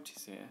we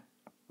notice here,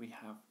 we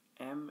have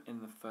m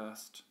in the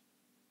first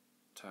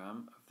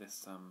term of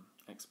this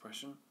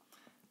expression,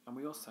 and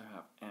we also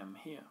have m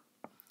here.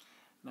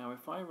 Now,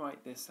 if I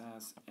write this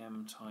as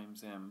m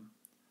times m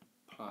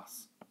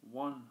plus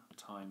 1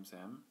 times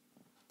m,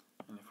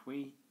 and if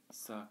we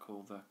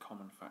circle the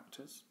common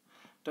factors,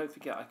 don't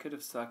forget I could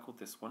have circled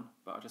this one,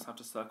 but I just have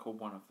to circle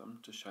one of them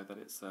to show that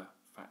it's a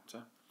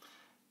factor.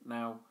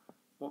 Now,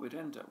 what we'd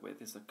end up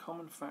with is a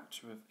common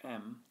factor of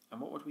m,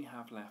 and what would we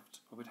have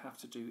left? Well, we'd have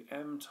to do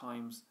m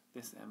times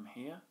this m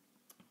here,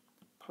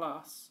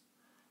 plus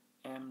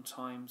m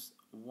times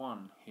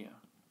 1 here.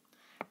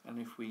 And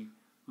if we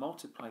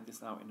multiply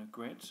this out in a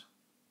grid,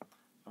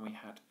 and we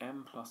had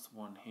m plus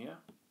 1 here,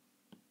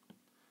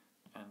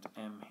 and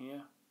m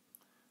here,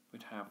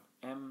 we'd have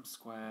m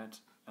squared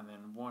and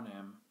then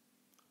 1m,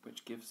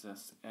 which gives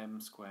us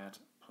m squared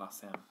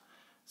plus m.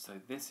 So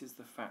this is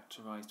the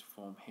factorised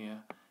form here,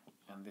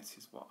 and this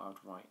is what I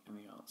would write in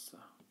the answer.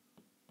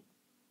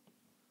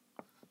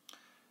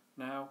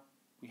 Now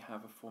we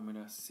have a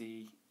formula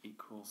C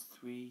equals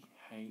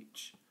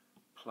 3h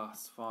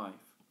plus 5.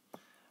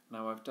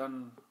 Now I've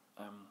done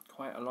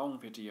quite a long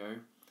video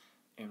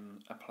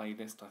in a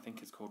playlist, I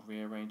think it's called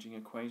Rearranging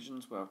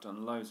Equations, where I've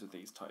done loads of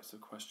these types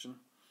of questions.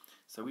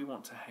 So we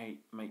want to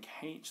make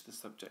h the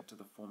subject of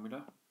the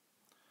formula.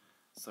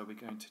 So we're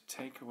going to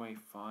take away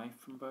 5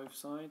 from both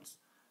sides,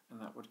 and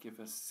that would give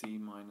us c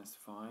minus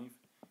 5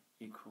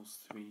 equals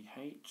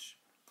 3h.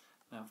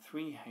 Now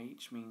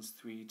 3h means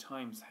 3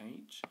 times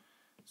h,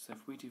 so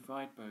if we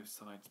divide both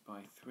sides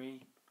by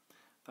 3,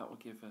 that will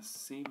give us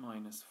c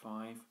minus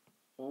 5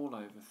 all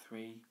over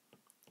 3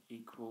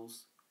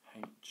 equals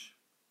h.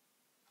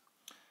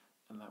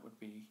 And that would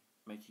be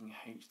making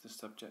h the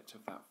subject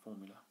of that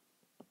formula.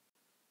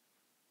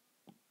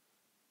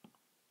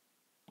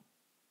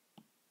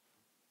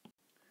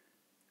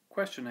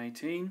 Question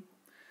 18.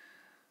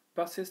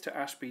 Buses to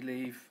Ashby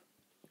leave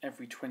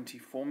every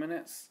 24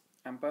 minutes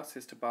and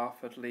buses to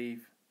Barford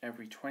leave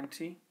every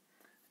 20.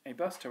 A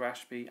bus to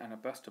Ashby and a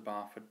bus to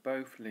Barford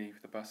both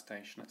leave the bus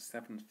station at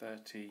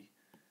 7:30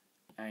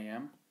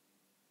 AM.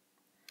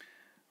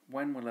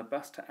 When will a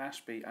bus to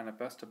Ashby and a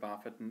bus to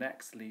Barford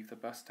next leave the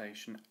bus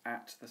station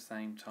at the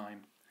same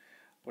time?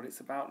 Well, it's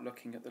about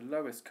looking at the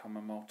lowest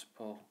common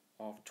multiple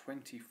of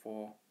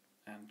 24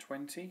 and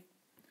 20.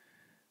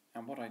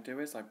 And what I do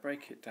is I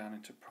break it down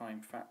into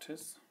prime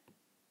factors.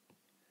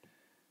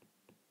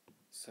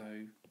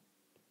 So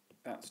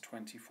that's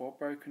 24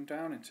 broken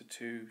down into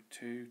 2,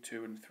 2,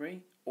 2 and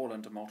 3, all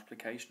under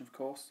multiplication of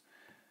course.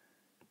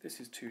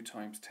 This is 2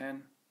 times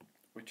 10,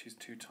 which is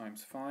 2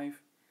 times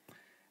 5.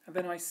 And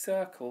then I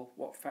circle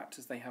what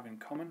factors they have in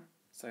common.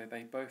 So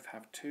they both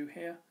have 2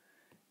 here,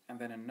 and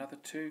then another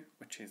 2,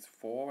 which is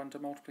 4 under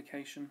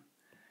multiplication.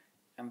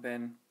 And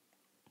then,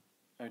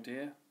 oh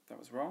dear, that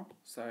was wrong.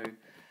 So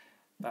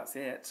that's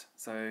it.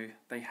 So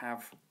they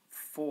have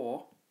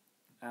 4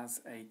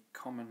 as a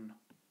common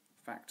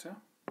factor.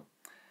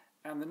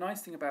 And the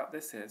nice thing about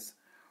this is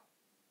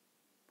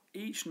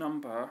each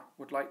number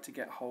would like to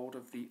get hold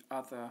of the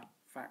other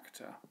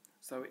factor.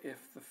 So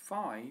if the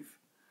 5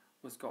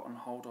 was gotten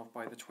hold of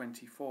by the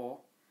 24,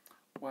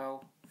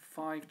 well,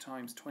 5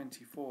 times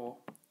 24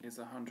 is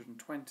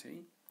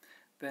 120.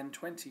 Then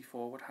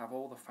 24 would have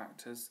all the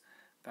factors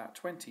that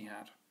 20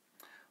 had.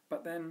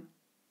 But then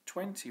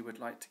 20 would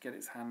like to get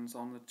its hands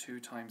on the 2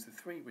 times the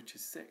 3, which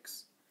is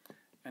 6.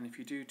 And if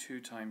you do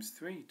 2 times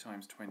 3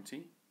 times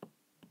 20,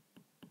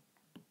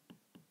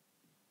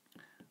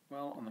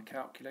 well, on the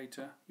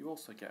calculator, you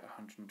also get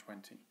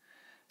 120.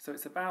 So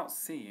it's about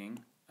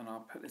seeing, and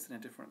I'll put this in a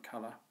different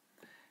colour,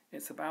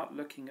 it's about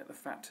looking at the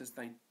factors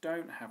they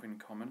don't have in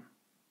common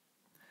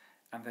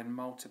and then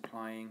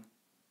multiplying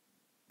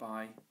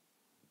by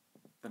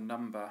the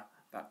number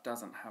that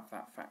doesn't have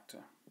that factor.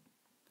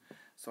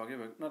 So I'll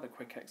give another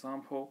quick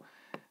example.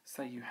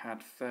 Say you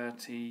had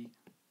 30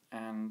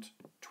 and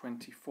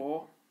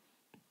 24.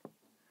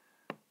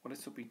 Well,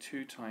 this will be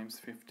 2 times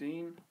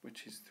 15,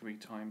 which is 3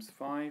 times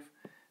 5.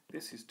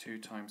 This is 2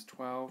 times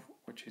 12,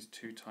 which is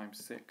 2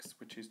 times 6,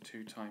 which is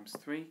 2 times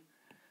 3.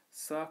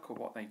 Circle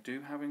what they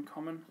do have in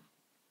common.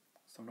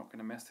 So I'm not going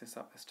to mess this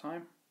up this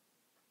time.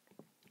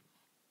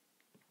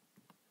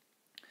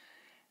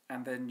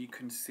 And then you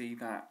can see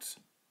that,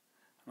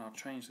 and I'll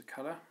change the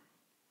colour.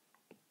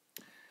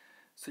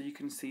 So you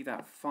can see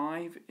that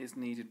 5 is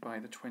needed by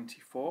the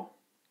 24.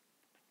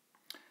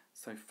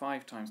 So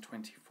 5 times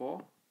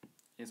 24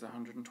 is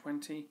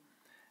 120.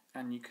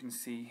 And you can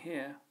see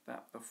here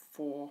that the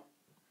 4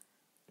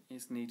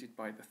 is needed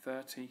by the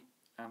 30,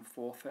 and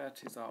 4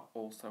 30s are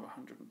also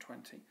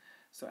 120.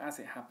 So as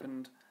it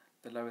happened,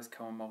 the lowest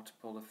common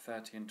multiple of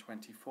 30 and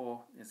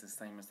 24 is the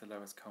same as the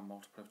lowest common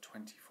multiple of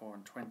 24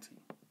 and 20.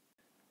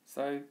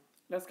 So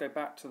let's go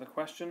back to the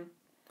question.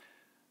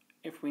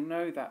 If we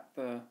know that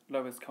the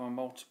lowest common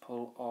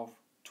multiple of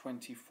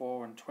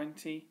 24 and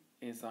 20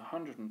 is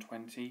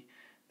 120,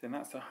 then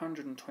that's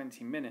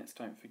 120 minutes,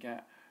 don't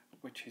forget,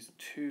 which is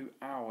 2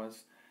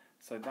 hours.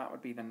 So that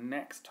would be the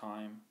next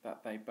time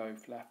that they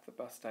both left the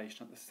bus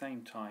station at the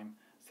same time.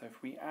 So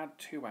if we add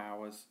 2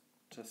 hours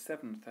to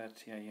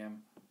 7:30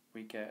 AM,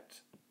 we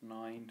get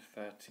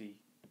 9:30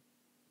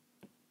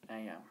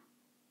 AM.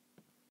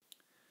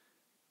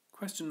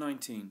 Question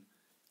 19.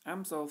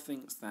 Amzal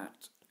thinks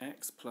that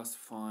x plus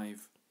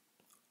 5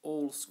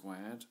 all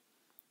squared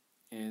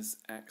is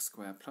x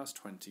squared plus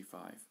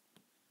 25.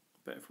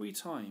 But if we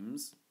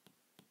times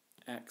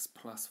x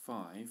plus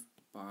 5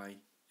 by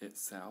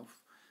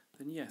itself,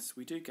 then yes,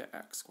 we do get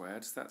x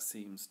squared, so that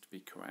seems to be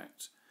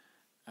correct.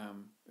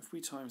 If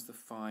we times the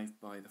 5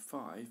 by the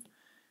 5,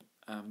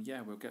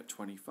 yeah, we'll get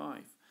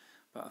 25.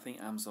 But I think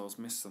Amzal's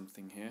missed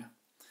something here,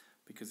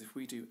 because if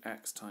we do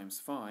x times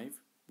 5,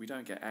 we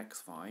don't get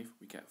x5,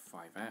 we get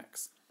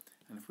 5x.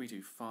 And if we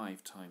do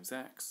 5 times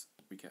x,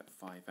 we get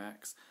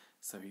 5x.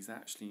 So he's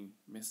actually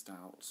missed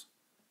out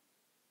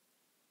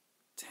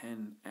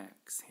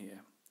 10x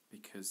here,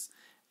 because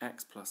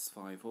x plus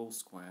 5 all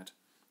squared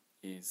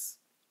is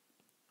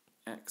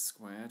x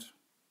squared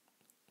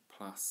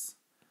plus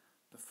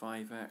the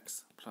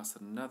 5x plus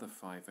another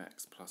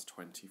 5x plus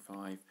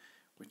 25,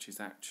 which is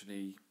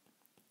actually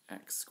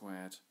x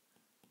squared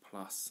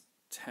plus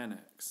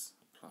 10x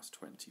plus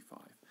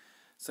 25.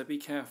 So be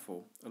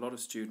careful. A lot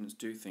of students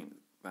do think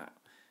that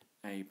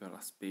a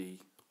plus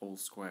b all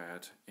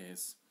squared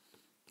is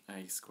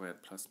a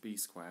squared plus b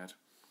squared.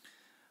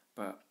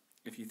 But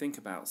if you think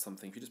about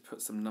something, if you just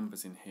put some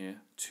numbers in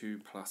here, 2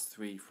 plus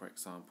 3 for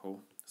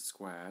example,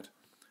 squared,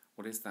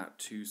 what is that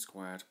 2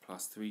 squared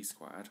plus 3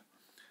 squared?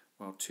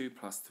 Well, 2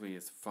 plus 3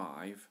 is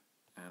 5,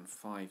 and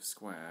 5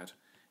 squared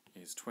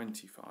is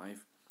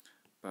 25,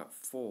 but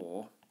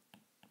 4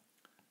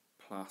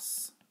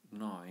 plus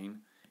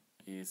 9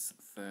 is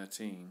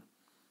 13,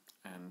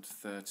 and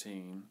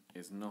 13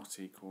 is not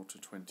equal to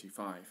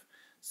 25.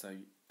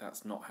 So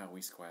that's not how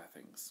we square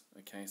things,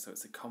 okay? So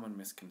it's a common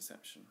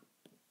misconception.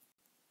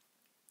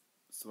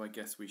 So I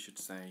guess we should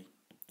say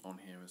on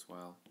here as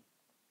well,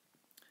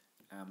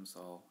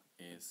 Amzal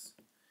is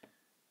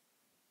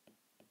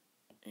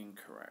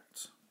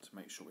incorrect, to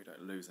make sure we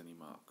don't lose any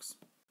marks.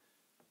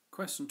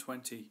 Question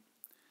 20.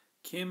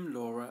 Kim,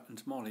 Laura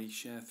and Molly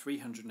share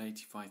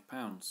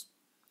 £385.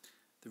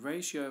 The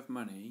ratio of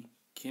money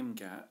Kim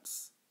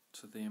gets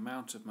to the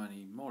amount of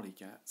money Molly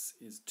gets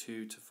is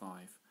 2 to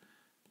 5.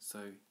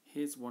 So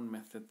here's one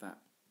method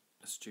that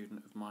a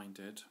student of mine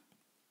did.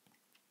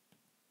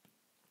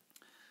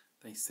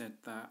 They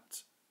said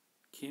that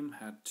Kim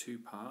had 2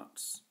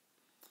 parts,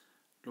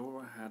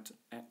 Laura had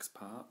X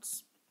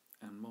parts,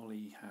 and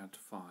Molly had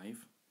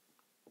 5.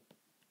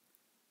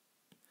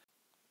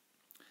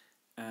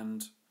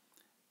 And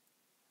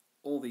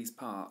all these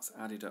parts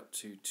added up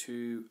to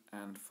 2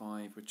 and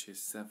 5, which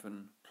is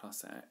 7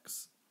 plus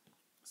X.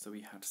 So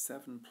we had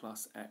 7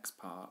 plus X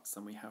parts,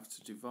 and we have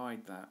to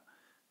divide that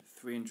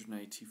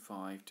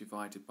 385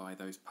 divided by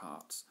those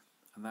parts,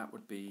 and that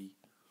would be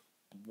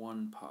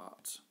 1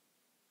 part.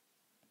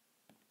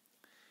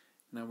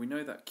 Now we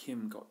know that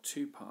Kim got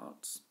 2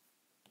 parts,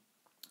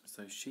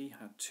 so she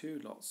had 2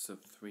 lots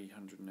of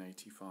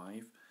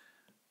 385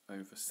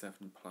 over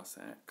 7 plus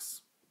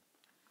X.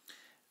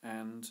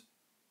 And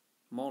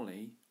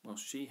Molly, well,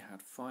 she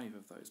had 5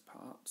 of those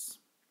parts,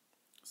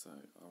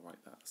 so I'll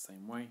write that the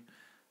same way.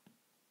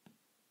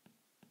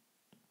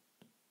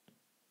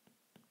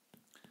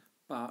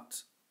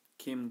 But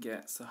Kim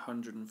gets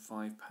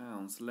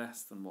 £105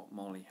 less than what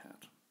Molly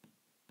had.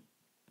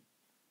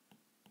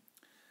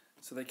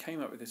 So they came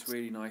up with this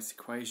really nice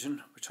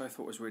equation, which I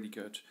thought was really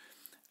good.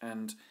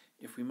 And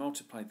if we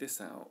multiply this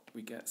out,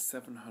 we get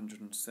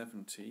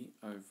 770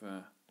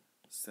 over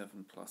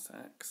 7 plus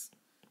X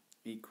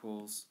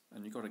equals,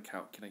 and you've got a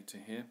calculator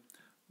here,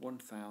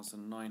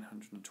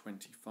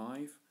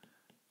 1925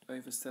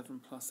 over 7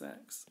 plus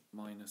X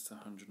minus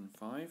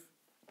 105.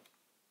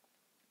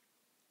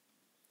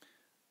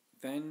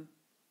 Then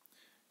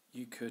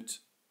you could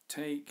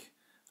take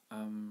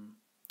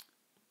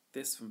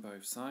this from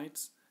both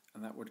sides,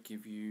 and that would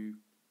give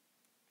you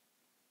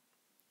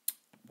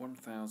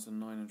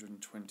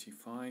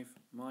 1925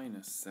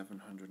 minus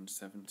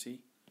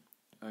 770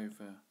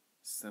 over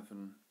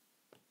 7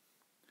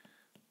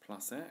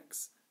 plus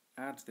X.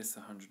 Add this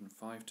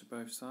 105 to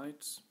both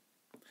sides.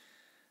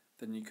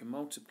 Then you can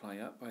multiply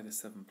up by the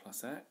 7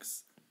 plus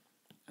X,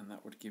 and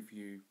that would give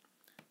you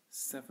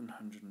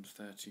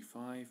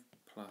 735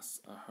 plus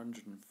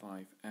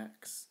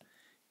 105x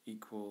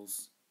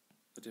equals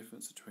the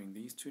difference between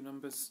these two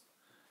numbers,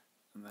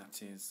 and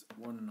that is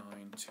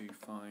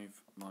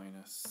 1925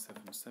 minus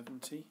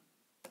 770,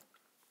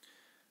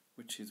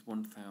 which is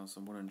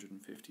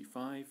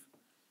 1155.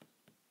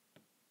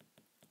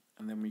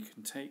 And then we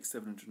can take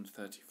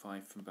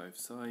 735 from both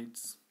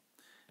sides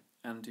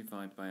and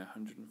divide by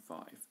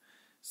 105.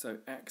 So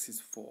x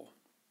is 4.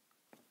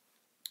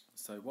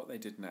 So what they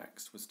did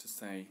next was to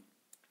say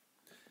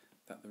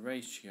that the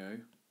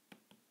ratio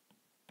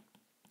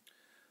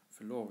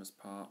for Laura's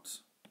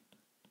part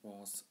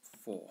was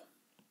 4.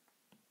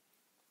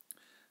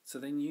 So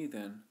they knew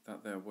then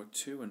that there were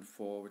 2 and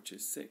 4, which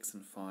is 6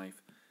 and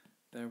 5.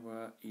 There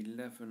were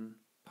 11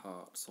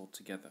 parts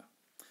altogether.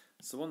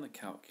 So on the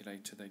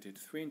calculator they did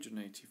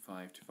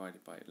 385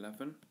 divided by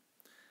 11,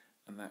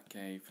 and that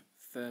gave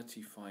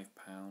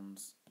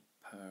 £35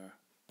 per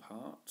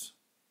part.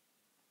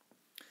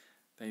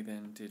 They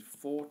then did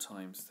 4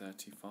 times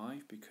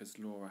 35 because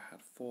Laura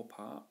had 4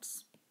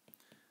 parts,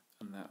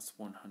 and that's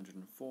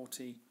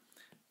 140.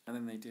 And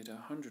then they did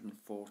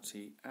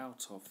 140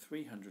 out of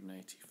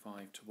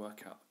 385 to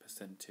work out the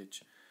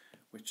percentage,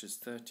 which is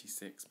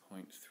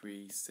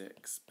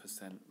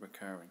 36.36%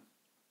 recurring.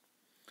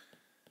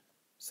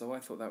 So I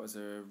thought that was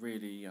a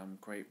really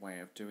great way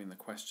of doing the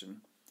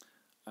question.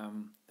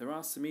 There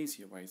are some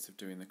easier ways of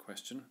doing the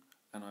question,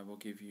 and I will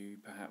give you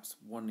perhaps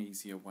one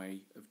easier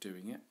way of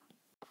doing it.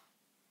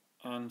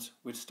 And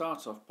we'd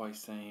start off by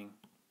saying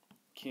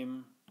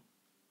Kim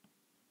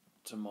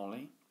to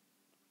Molly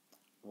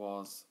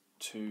was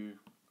 2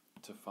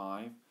 to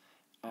 5,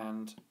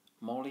 and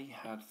Molly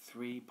had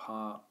 3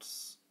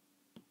 parts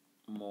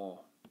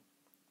more.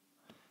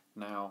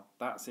 Now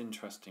that's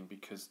interesting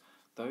because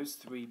those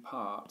 3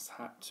 parts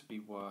had to be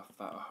worth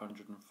that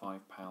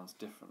 £105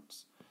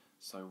 difference.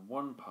 So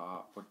one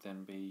part would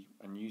then be,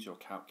 and use your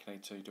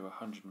calculator, you do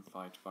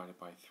 105 divided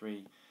by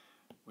 3,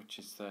 which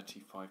is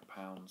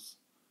 £35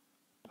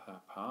 per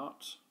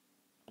part.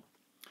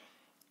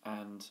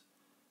 And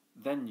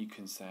then you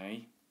can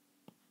say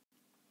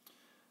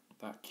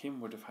that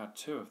Kim would have had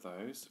 2 of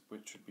those,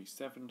 which would be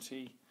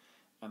 70,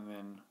 and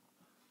then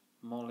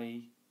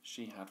Molly,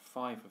 she had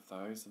 5 of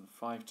those, and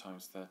 5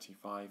 times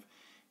 35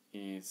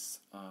 is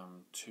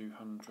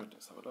 200.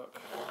 Let's have a look.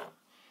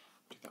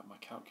 Do that on my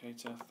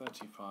calculator.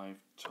 35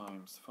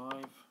 times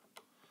 5,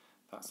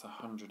 that's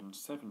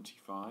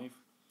 175,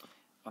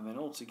 and then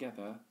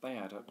altogether they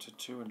add up to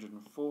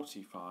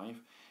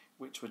 245,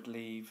 which would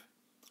leave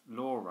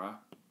Laura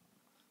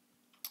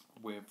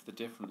with the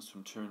difference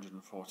from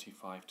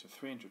 245 to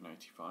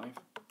 385.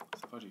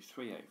 So if I do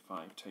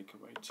 385, take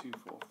away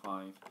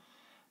 245,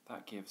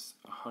 that gives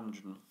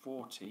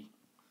 140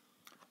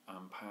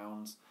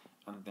 pounds,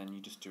 and then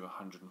you just do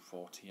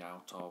 140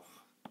 out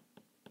of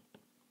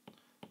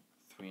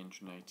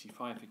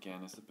 385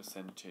 again as a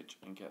percentage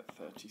and get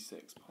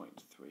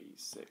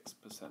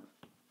 36.36%.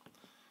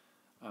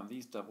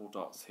 These double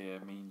dots here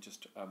mean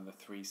just the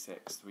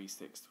 36,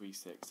 36,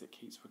 36. It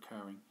keeps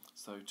recurring.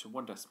 So to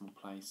one decimal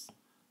place,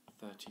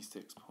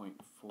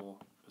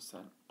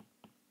 36.4%.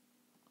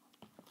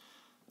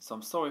 So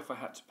I'm sorry if I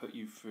had to put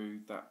you through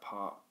that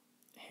part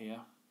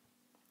here,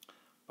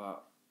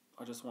 but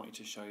I just want you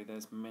to show you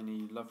there's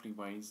many lovely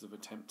ways of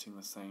attempting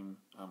the same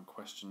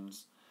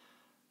questions.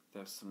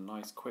 There's some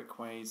nice quick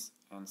ways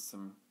and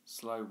some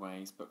slow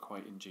ways, but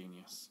quite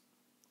ingenious.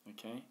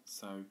 Okay,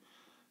 so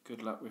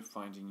good luck with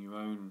finding your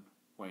own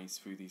ways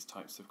through these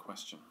types of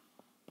question.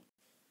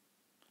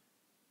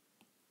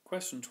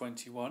 Question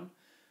 21.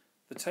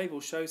 The table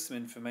shows some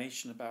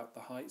information about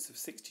the heights of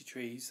 60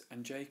 trees,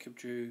 and Jacob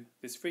drew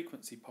this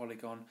frequency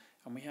polygon,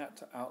 and we had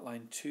to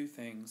outline 2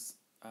 things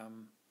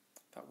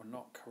that were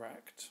not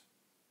correct.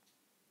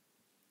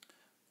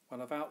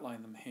 Well, I've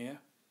outlined them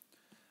here.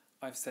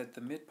 I've said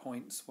the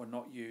midpoints were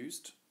not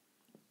used.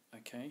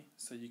 Okay,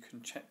 so you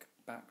can check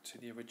back to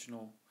the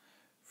original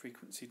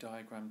frequency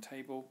diagram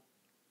table,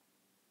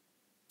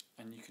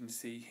 and you can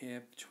see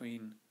here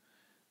between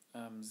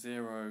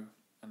 0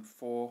 and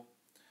 4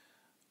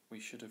 we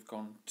should have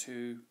gone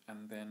 2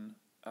 and then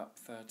up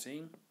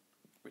 13,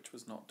 which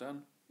was not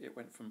done. It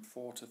went from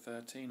 4 to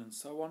 13 and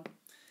so on.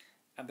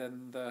 And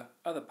then the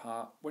other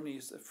part, when you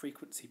use a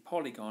frequency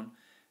polygon,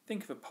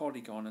 think of a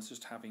polygon as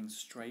just having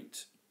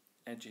straight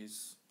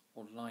edges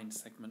or line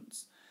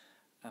segments,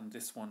 and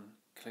this one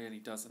clearly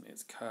doesn't,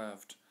 it's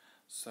curved.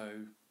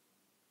 So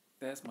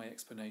there's my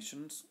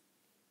explanations.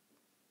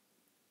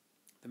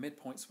 The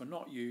midpoints were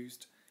not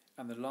used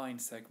and the line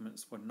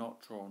segments were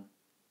not drawn,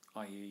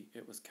 i.e.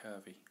 it was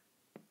curvy.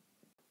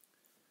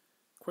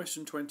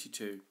 Question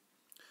 22.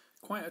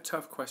 Quite a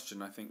tough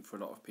question, I think, for a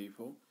lot of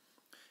people.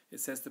 It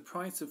says the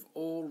price of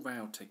all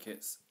rail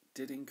tickets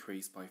did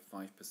increase by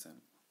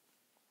 5%.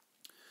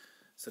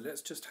 So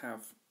let's just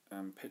have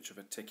a picture of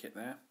a ticket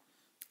there,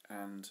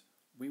 and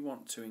we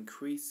want to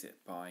increase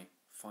it by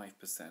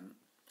 5%.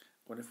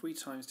 Well, if we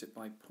times it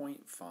by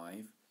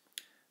 0.5,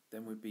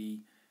 then we'd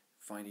be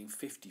finding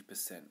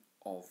 50%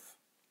 of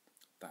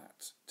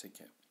that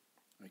ticket.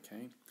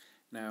 Okay,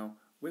 now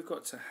we've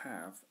got to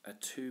have a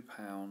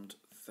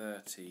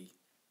 £2.30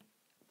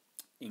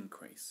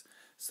 increase.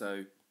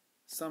 So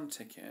some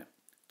ticket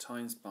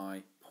times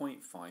by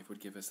 0.5 would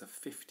give us a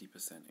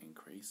 50%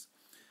 increase.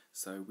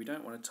 So we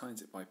don't want to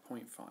times it by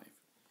 0.5.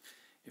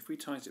 If we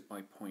times it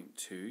by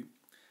 0.2,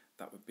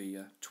 that would be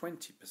a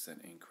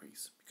 20%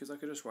 increase, because I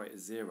could just write a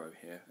 0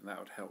 here and that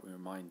would help me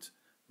remind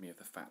me of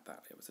the fact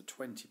that it was a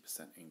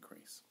 20%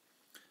 increase.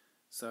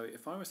 So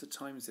if I was to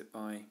times it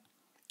by,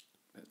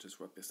 let's just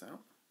work this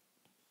out.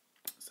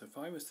 So if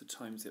I was to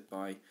times it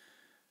by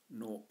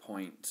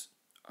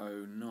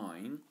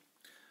 0.09,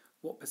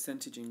 what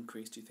percentage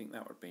increase do you think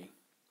that would be?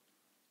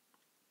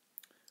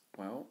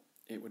 Well,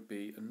 it would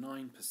be a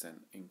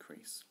 9%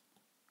 increase.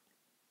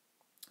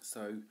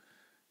 So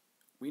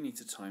we need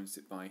to times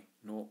it by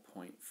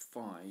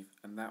 0.5,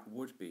 and that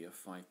would be a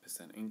 5%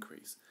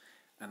 increase.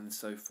 And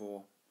so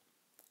for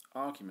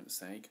argument's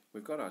sake,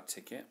 we've got our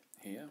ticket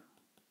here.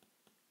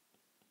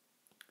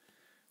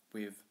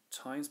 We've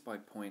times by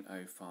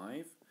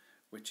 0.05,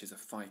 which is a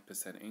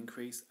 5%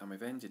 increase, and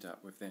we've ended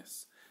up with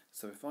this.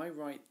 So if I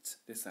write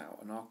this out,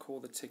 and I'll call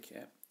the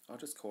ticket, I'll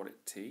just call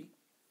it T.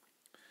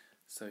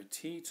 So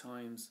T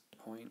times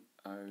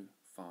 0.05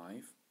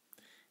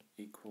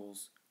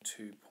 equals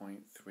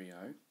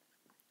 2.30.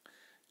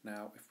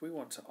 Now, if we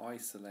want to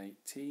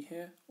isolate T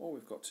here, all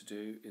we've got to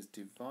do is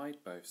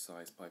divide both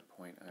sides by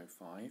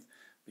 0.05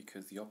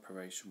 because the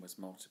operation was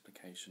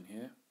multiplication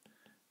here.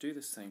 Do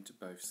the same to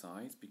both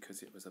sides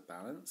because it was a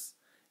balance,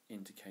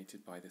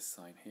 indicated by this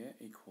sign here,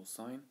 equal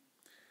sign.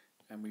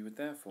 And we would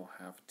therefore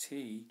have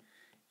T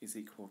is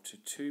equal to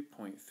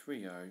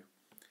 2.30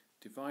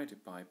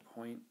 divided by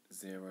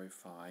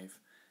 0.05,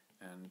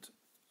 and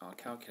our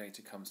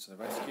calculator comes to the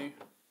rescue.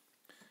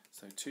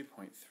 So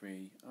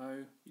 2.30,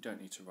 you don't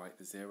need to write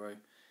the 0,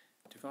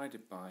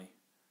 divided by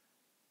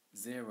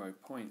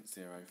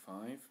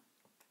 0.05,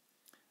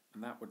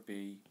 and that would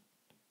be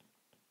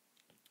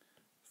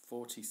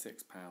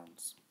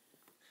 £46.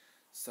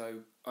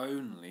 So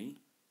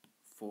only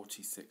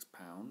 £46,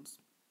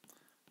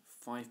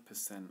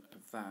 5%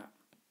 of that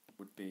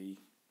would be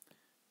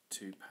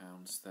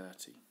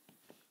 £2.30.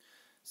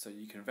 So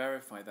you can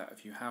verify that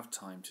if you have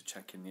time to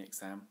check in the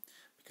exam,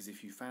 because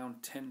if you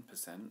found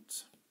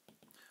 10%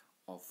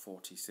 of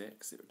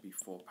 46, it would be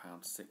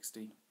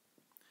 £4.60,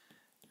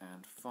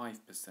 and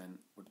 5%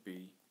 would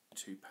be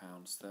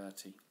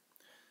 £2.30.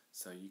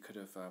 So you could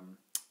have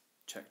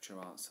checked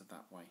your answer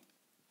that way.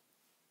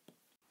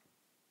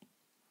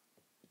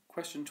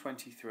 Question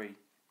 23.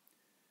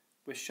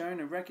 We're shown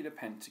a regular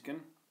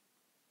pentagon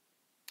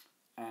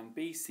and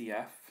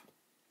BCF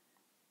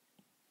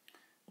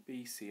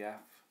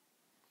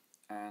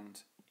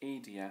and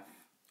EDF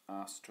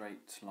are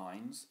straight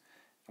lines,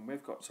 and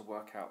we've got to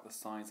work out the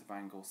size of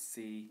angle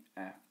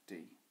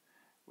CFD,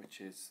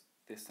 which is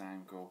this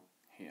angle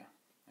here.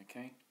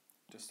 Okay,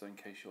 just so in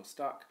case you're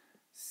stuck,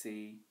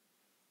 CFD.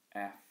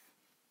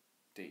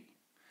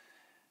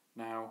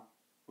 Now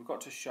we've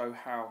got to show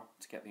how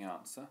to get the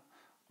answer.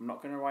 I'm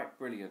not going to write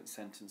brilliant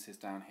sentences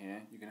down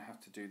here. You're going to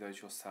have to do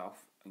those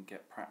yourself and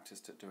get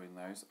practiced at doing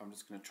those. I'm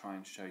just going to try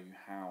and show you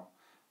how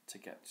to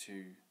get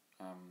to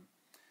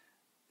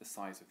the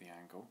size of the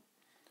angle.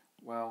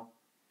 Well,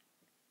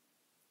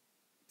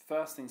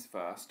 first things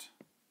first,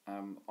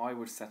 I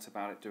would set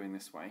about it doing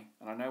this way.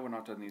 And I know when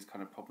I've done these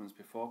kind of problems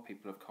before,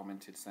 people have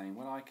commented saying,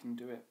 well, I can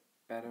do it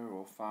better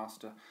or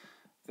faster.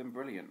 Then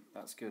brilliant,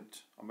 that's good.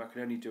 I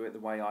can only do it the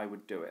way I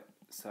would do it.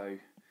 So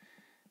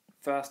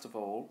first of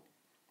all,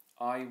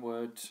 I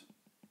would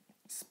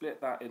split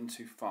that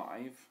into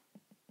 5.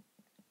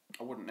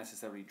 I wouldn't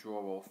necessarily draw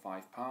all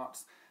 5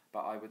 parts,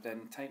 but I would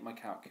then take my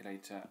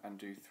calculator and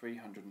do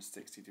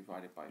 360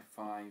 divided by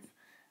 5,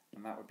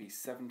 and that would be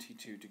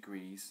 72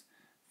 degrees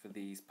for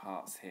these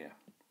parts here.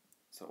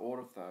 So all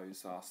of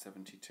those are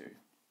 72.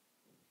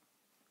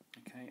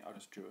 Okay, I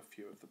just drew a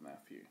few of them there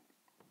for you.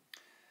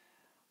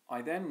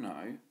 I then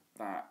know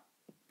that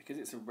because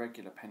it's a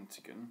regular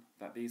pentagon,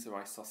 that these are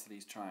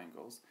isosceles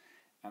triangles,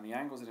 and the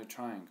angles in a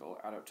triangle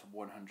add up to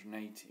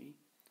 180,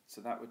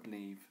 so that would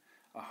leave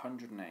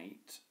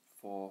 108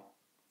 for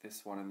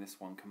this one and this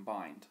one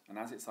combined, and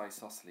as it's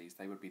isosceles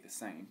they would be the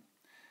same,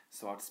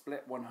 so I'd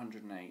split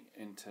 108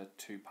 into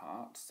 2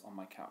 parts on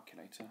my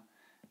calculator,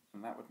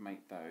 and that would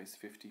make those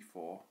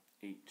 54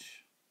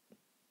 each.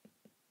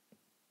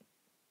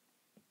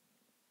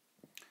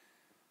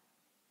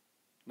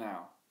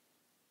 Now,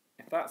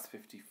 if that's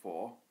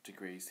 54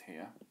 degrees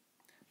here,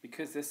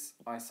 because this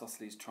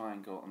isosceles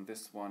triangle and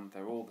this one,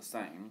 they're all the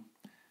same,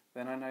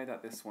 then I know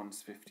that this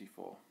one's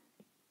 54.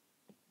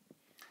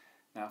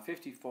 Now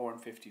 54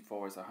 and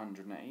 54 is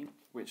 108,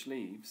 which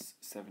leaves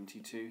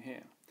 72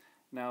 here.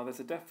 Now there's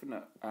a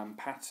definite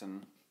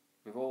pattern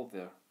with all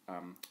the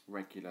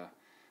regular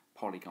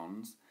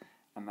polygons,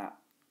 and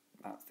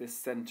that's this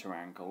centre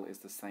angle is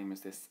the same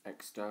as this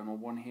external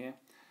one here.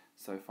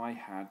 So if I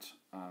had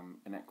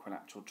an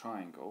equilateral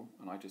triangle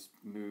and I just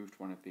moved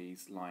one of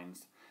these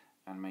lines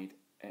and made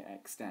it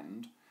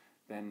extend,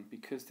 then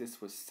because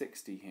this was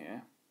 60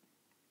 here,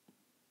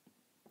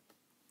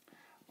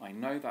 I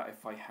know that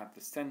if I had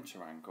the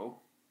centre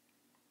angle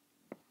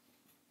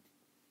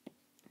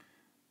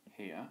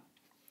here,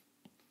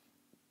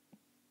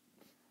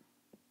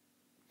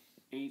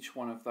 each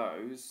one of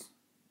those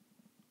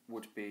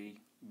would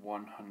be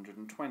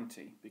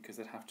 120 because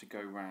they'd have to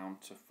go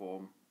round to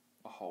form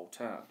a whole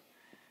turn.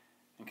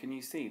 And can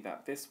you see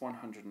that this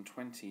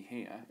 120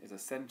 here is a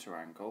centre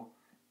angle,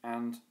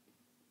 and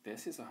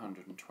this is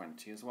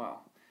 120 as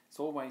well. It's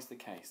always the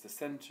case, the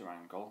centre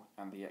angle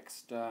and the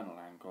external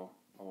angle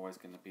are always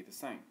going to be the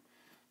same.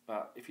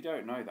 But if you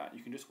don't know that,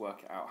 you can just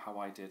work it out how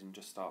I did and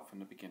just start from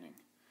the beginning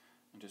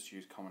and just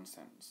use common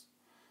sense.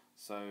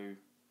 So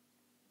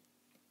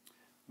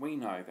we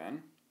know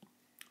then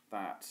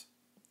that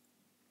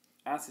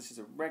as this is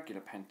a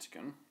regular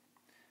pentagon,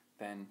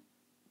 then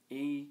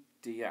EDF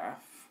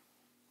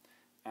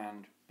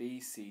and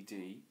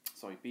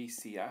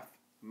BCF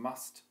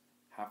must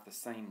have the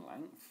same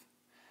length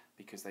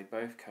because they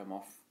both come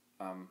off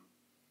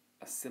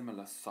a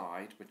similar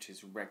side, which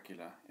is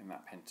regular in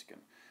that pentagon.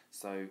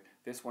 So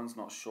this one's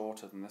not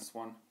shorter than this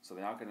one, so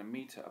they are going to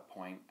meet at a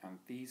point, and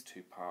these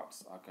two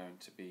parts are going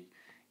to be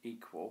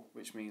equal,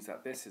 which means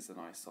that this is an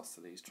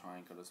isosceles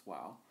triangle as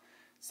well.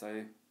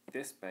 So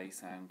this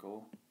base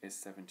angle is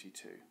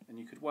 72, and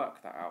you could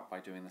work that out by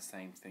doing the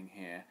same thing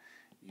here,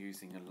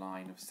 using a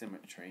line of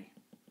symmetry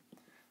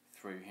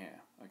through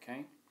here,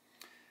 okay?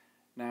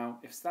 Now,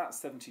 if that's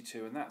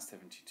 72 and that's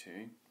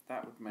 72,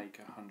 that would make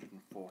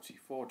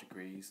 144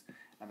 degrees,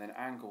 and then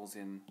angles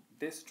in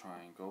this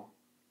triangle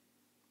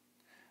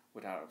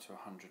would add up to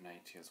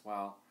 180 as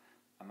well,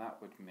 and that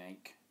would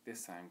make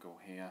this angle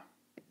here,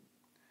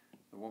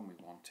 the one we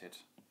wanted,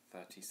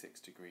 36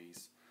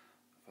 degrees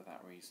for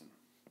that reason.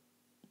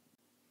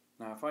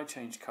 Now if I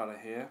change colour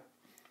here,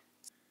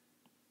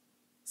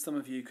 some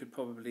of you could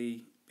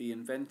probably be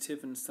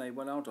inventive and say,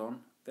 well, hold on,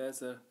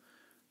 there's a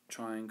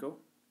triangle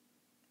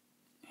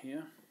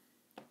here,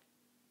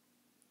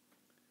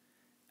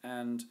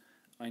 and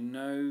I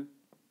know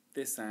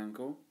this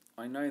angle,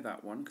 I know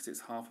that one because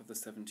it's half of the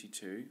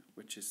 72,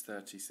 which is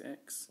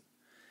 36,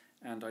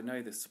 and I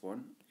know this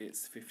one,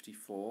 it's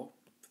 54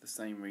 for the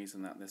same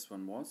reason that this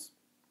one was,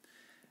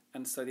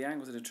 and so the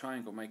angles in a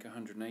triangle make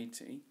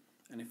 180,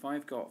 and if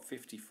I've got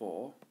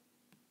 54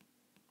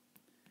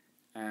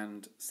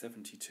 and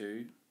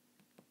 72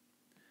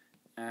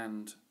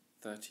 and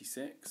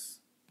 36,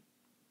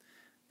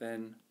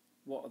 then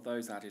what are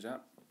those added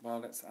up? Well,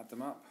 let's add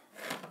them up.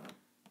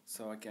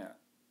 So I get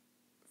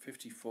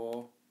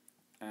 54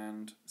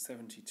 and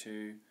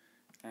 72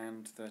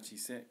 and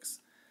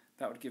 36.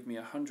 That would give me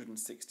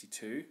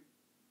 162,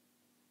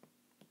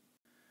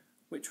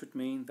 which would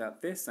mean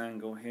that this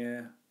angle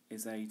here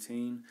is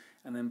 18,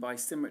 and then by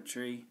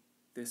symmetry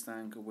this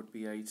angle would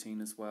be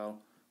 18 as well,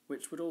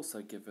 which would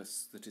also give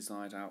us the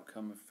desired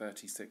outcome of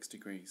 36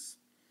 degrees.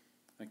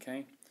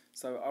 Okay,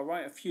 so I'll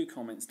write a few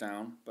comments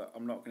down, but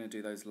I'm not going to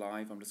do those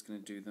live, I'm just going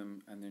to do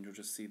them and then you'll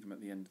just see them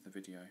at the end of the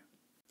video.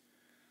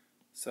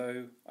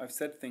 So I've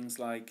said things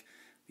like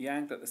the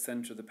angle at the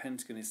centre of the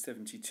pentagon is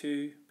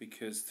 72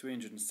 because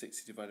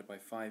 360 divided by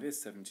 5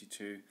 is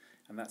 72,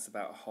 and that's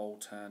about a whole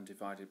turn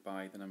divided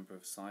by the number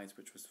of sides,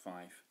 which was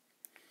 5.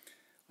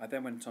 I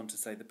then went on to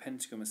say the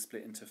pentagon was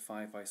split into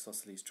 5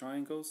 isosceles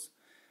triangles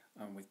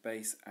with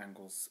base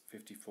angles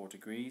 54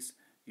 degrees.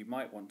 You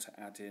might want to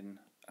add in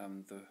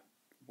the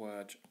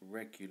word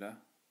regular,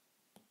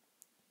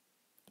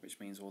 which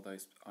means all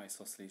those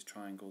isosceles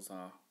triangles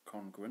are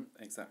congruent,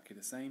 exactly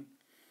the same.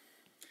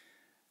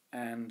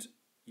 And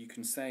you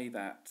can say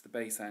that the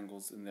base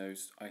angles in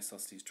those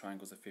isosceles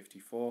triangles are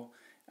 54,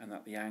 and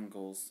that the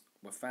angles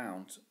were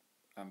found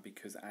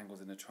because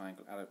angles in a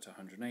triangle add up to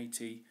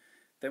 180.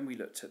 Then we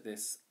looked at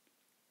this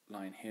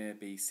line here,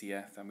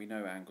 BCF, and we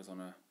know angles on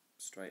a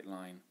straight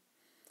line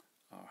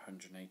are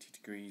 180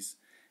 degrees,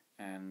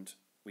 and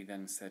we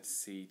then said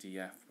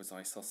CDF was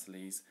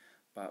isosceles,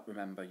 but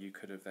remember you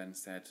could have then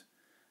said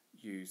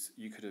you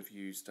could have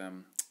used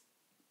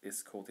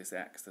this, called this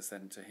X, the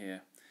centre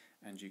here,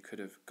 and you could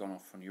have gone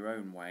off on your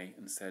own way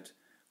and said,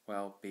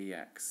 well,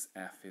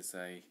 BXF is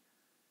a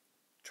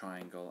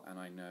triangle and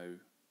I know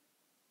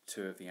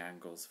 2 of the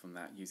angles from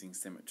that using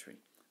symmetry.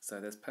 So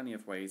there's plenty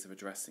of ways of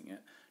addressing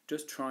it.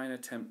 Just try and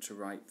attempt to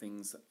write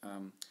things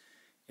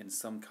in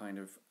some kind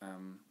of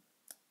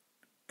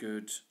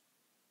good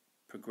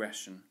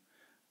progression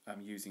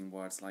using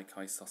words like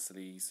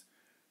isosceles,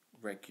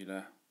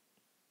 regular,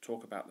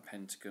 talk about the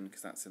pentagon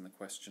because that's in the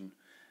question,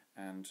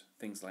 and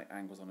things like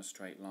angles on a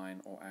straight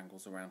line or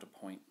angles around a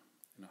point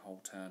in a whole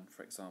turn,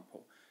 for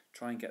example.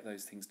 Try and get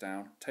those things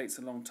down. Takes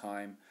a long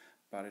time,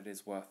 but it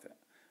is worth it.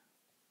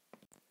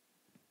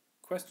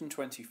 Question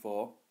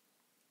 24.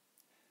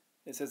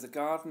 It says a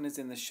garden is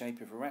in the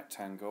shape of a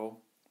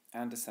rectangle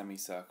and a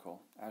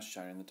semicircle, as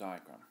shown in the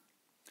diagram.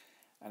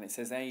 And it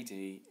says AD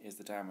is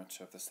the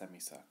diameter of the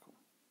semicircle.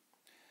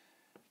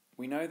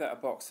 We know that a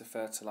box of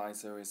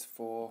fertiliser is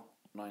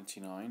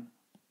 $4.99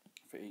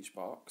 for each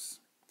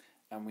box,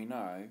 and we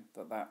know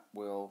that that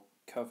will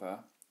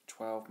cover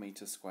 12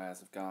 metre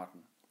squares of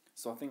garden.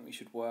 So I think we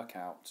should work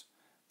out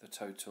the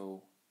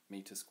total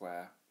metre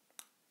square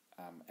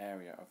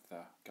area of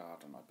the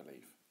garden, I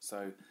believe.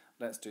 So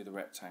let's do the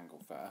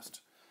rectangle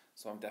first.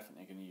 So I'm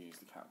definitely going to use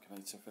the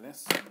calculator for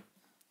this,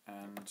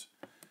 and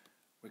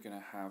we're going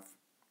to have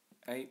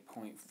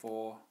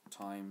 8.4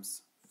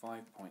 times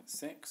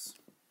 5.6.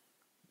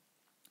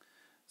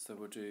 So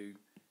we'll do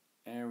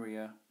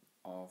area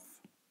of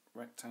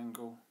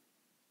rectangle,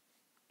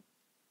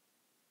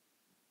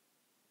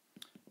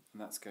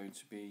 and that's going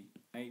to be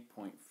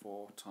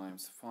 8.4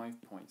 times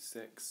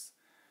 5.6,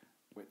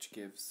 which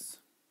gives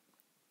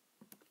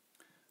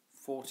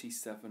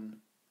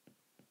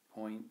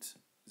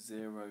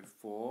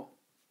 47.04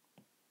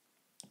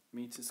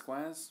 metre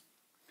squares.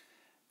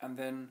 And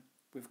then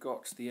we've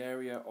got the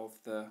area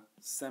of the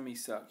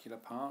semicircular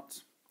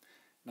part.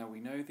 Now we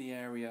know the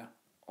area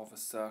of a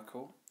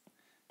circle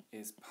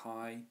is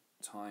pi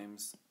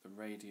times the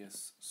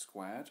radius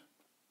squared.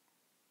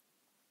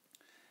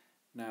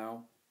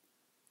 Now,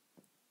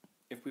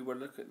 if we were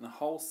looking at the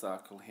whole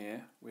circle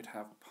here, we'd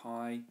have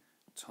pi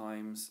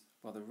times,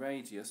 well, the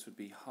radius would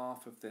be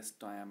half of this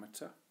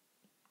diameter,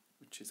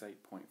 which is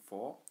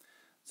 8.4,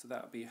 so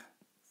that would be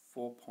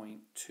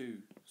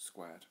 4.2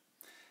 squared.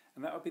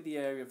 And that would be the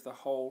area of the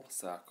whole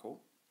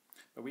circle,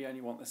 but we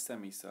only want the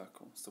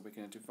semicircle, so we're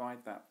going to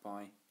divide that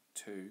by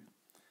 2,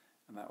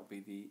 and that will be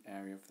the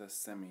area of the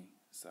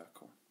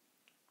semicircle.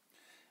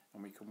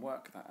 And we can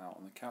work that out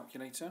on the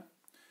calculator.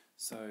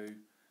 So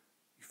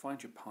you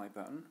find your pi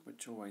button,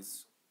 which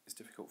always is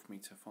difficult for me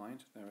to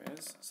find. There it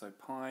is. So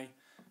pi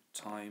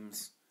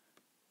times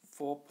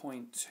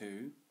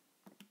 4.2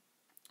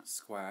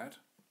 squared.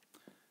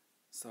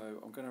 So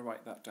I'm going to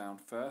write that down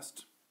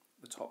first,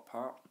 the top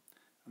part,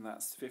 and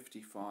that's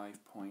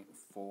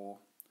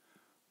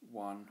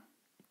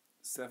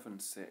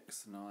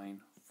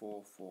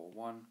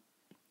 55.41769,441,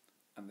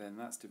 and then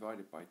that's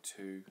divided by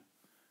 2,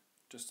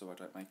 just so I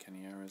don't make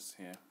any errors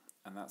here,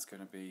 and that's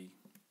going to be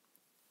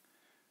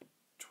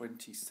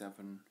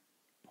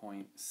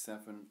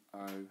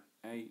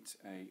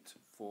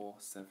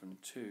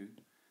 27.7088472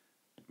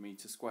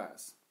 meter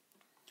squares.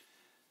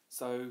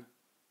 So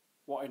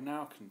what I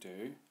now can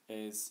do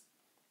is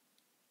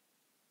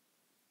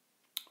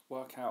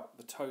work out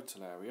the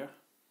total area.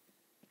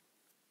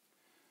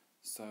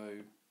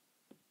 So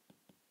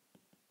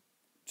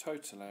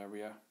total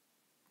area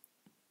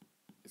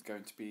is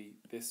going to be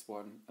this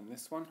one and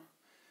this one.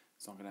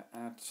 So I'm going to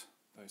add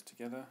those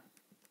together,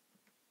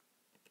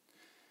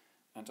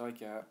 and I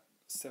get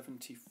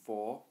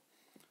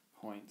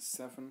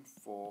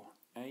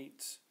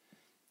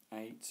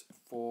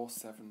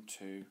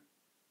 74.7488472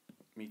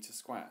 meter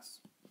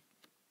squares.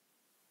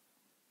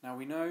 Now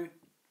we know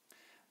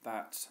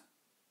that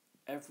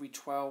every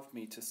 12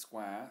 meter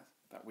square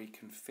that we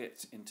can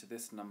fit into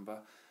this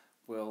number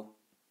will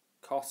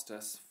cost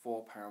us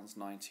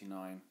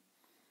 £4.99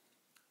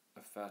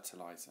 of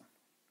fertiliser.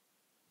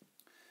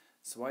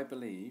 So I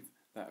believe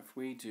that if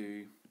we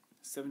do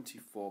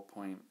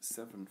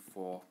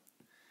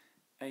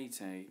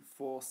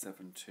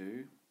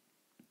 74.7488472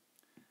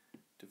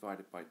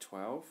 divided by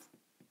 12,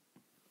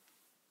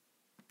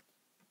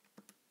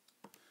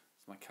 so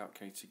my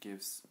calculator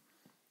gives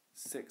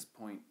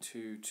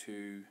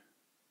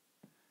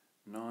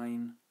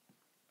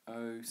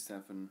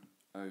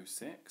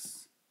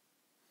 6.2290706,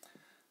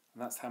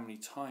 and that's how many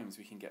times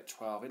we can get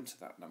 12 into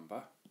that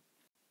number.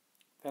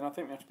 Then I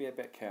think we have to be a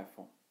bit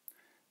careful,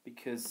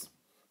 because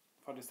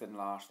if I just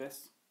enlarge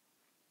this,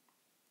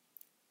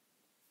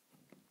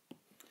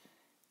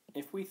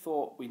 if we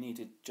thought we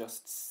needed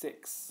just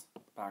 6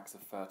 bags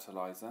of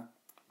fertiliser,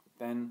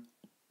 then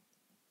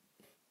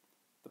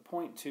the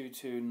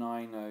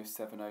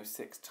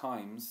 0.2290706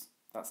 times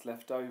that's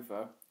left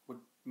over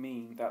would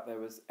mean that there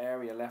was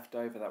area left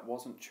over that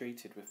wasn't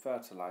treated with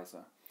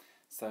fertiliser.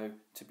 So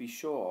to be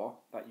sure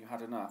that you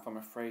had enough, I'm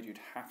afraid you'd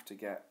have to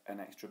get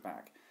an extra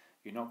bag.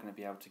 You're not going to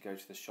be able to go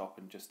to the shop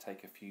and just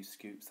take a few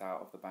scoops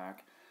out of the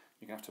bag.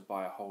 You're going to have to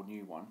buy a whole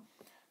new one.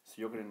 So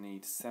you're going to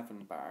need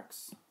 7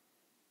 bags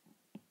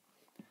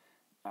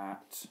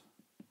at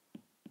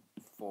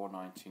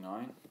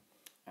 £4.99,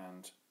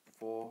 and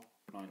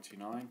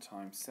 £4.99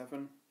 times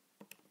 7,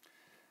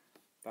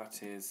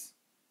 that is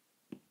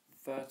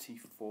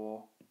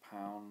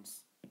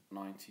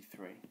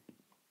 £34.93.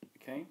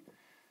 Okay,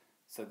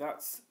 so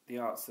that's the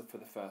answer for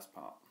the first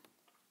part.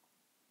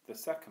 The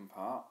second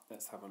part,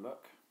 let's have a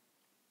look.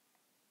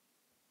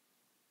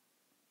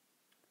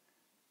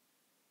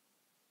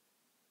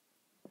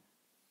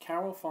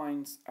 Carol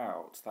finds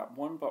out that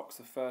 1 box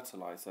of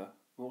fertiliser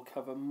will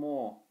cover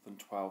more than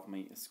 12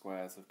 metre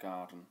squares of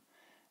garden.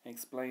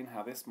 Explain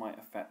how this might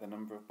affect the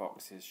number of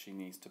boxes she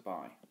needs to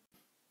buy.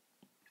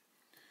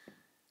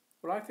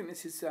 Well, I think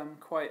this is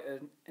quite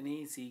an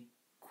easy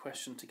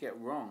question to get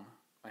wrong,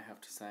 I have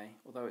to say,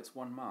 although it's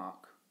 1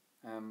 mark.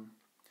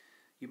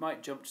 You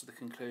might jump to the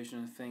conclusion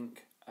and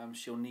think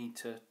she'll need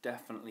to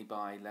definitely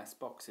buy less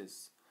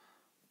boxes.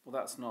 Well,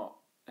 that's not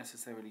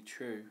necessarily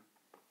true,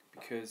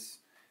 because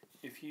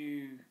if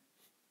you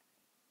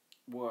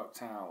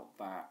worked out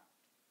that,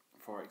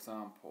 for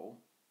example,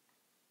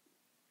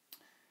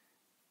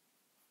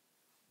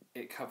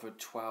 it covered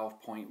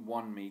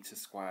 12.1 metre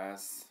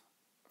squares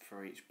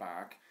for each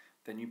bag,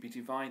 then you'd be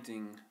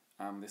dividing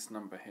this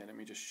number here. Let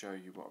me just show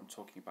you what I'm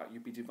talking about.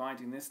 You'd be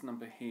dividing this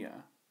number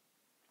here,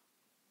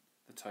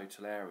 the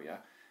total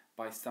area,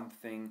 by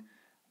something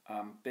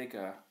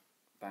bigger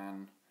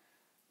than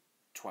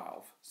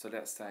 12. So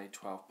let's say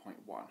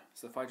 12.1.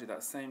 So if I do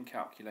that same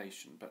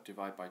calculation but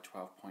divide by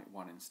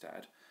 12.1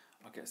 instead,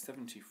 I'll get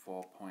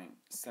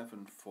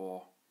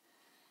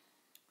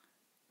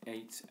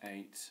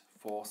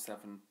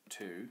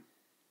 74.7488472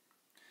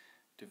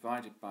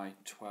 divided by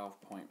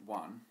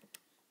 12.1,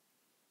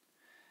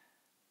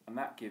 and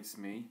that gives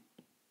me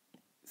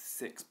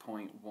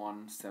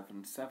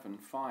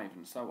 6.1775,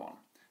 and so on.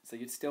 So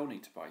you'd still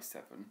need to buy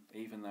 7,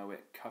 even though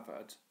it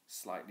covered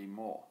slightly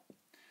more.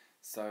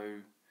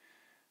 So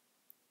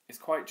it's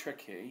quite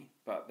tricky,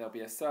 but there'll be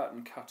a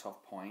certain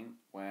cut-off point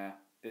where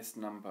this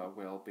number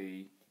will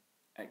be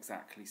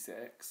exactly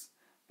 6,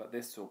 but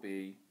this will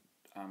be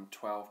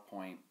 12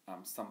 point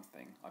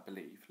something, I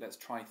believe. Let's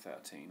try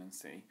 13 and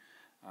see.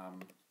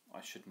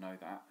 I should know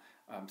that.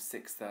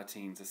 6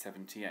 13s are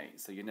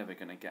 78, so you're never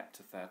going to get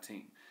to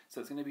 13.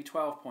 So it's going to be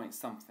 12 point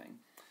something.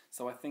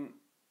 So I think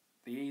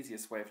the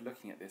easiest way of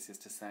looking at this is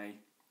to say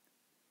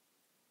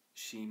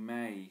she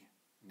may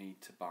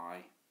need to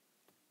buy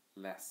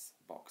less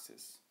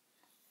boxes.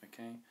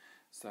 Okay,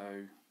 so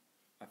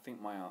I think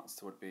my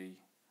answer would be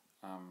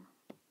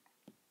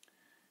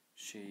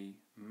she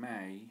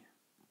may,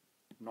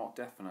 not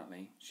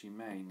definitely, she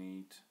may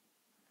need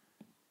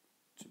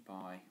to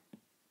buy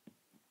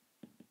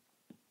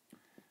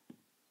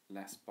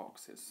less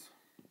boxes.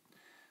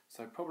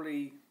 So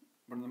probably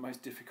one of the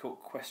most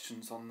difficult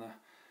questions on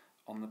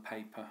the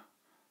paper.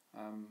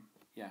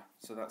 Yeah,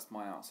 so that's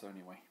my answer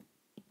anyway.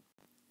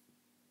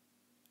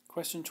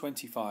 Question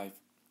 25.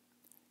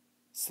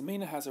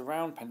 Samina has a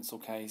round pencil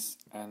case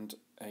and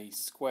a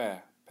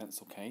square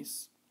pencil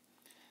case,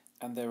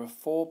 and there are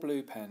 4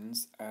 blue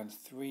pens and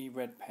 3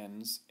 red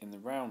pens in the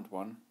round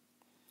one,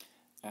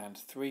 and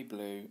 3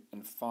 blue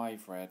and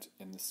 5 red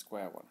in the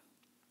square one.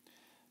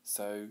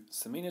 So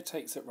Samina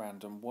takes at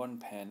random 1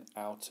 pen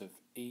out of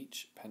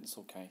each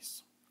pencil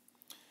case.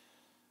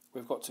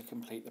 We've got to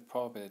complete the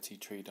probability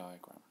tree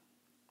diagram.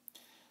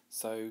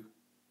 So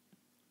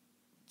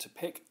to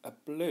pick a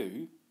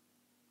blue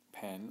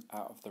pen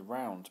out of the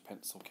round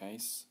pencil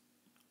case,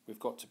 we've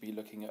got to be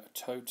looking at a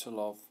total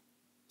of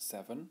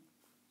 7.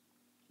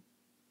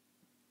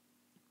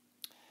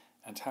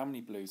 And how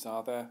many blues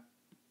are there?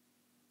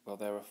 Well,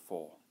 there are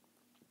 4.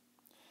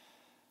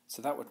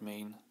 So that would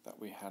mean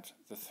that we had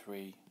the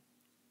 3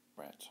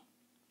 red.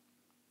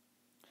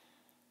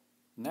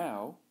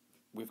 Now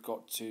we've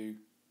got to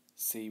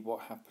see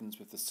what happens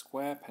with the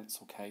square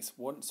pencil case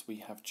once we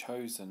have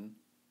chosen,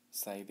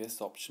 say,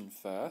 this option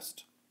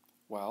first.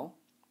 Well,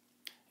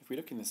 if we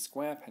look in the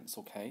square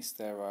pencil case,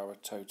 there are a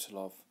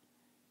total of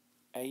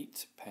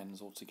 8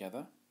 pens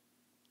altogether.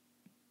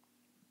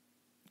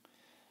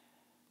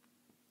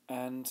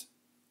 And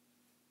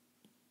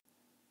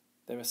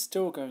there are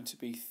still going to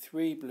be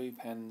 3 blue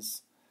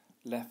pens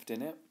left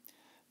in it,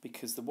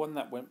 because the one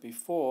that went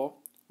before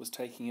was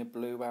taking a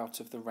blue out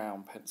of the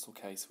round pencil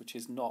case, which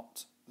is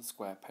not the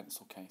square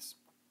pencil case.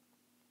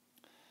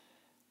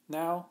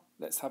 Now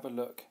let's have a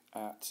look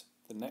at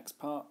the next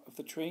part of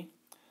the tree.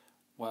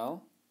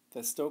 Well,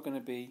 there's still going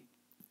to be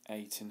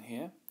 8 in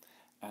here,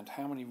 and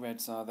how many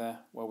reds are there?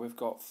 Well, we've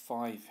got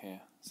 5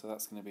 here, so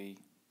that's going to be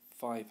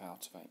 5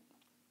 out of 8.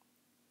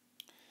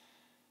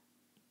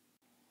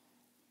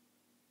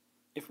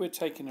 If we're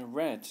taking a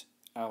red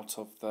out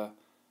of the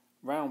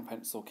round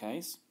pencil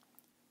case,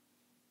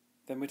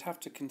 then we'd have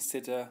to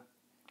consider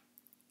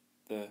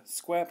the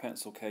square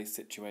pencil case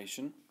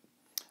situation,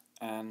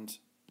 and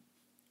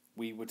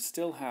we would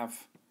still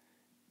have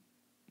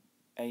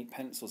 8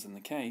 pencils in the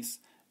case,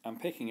 and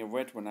picking a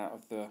red one out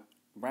of the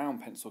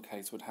round pencil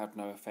case would have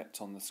no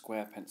effect on the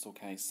square pencil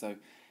case. So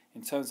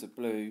in terms of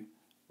blue,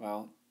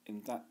 well,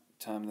 in that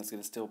term there's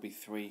going to still be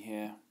 3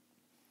 here,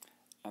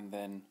 and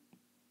then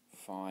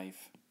 5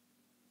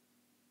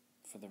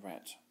 for the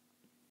red.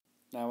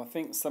 Now I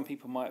think some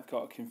people might have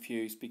got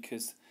confused,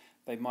 because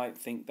they might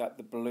think that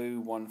the blue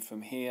one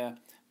from here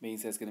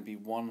means there's going to be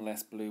 1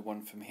 less blue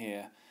one from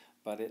here,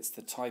 but it's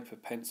the type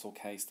of pencil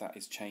case that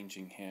is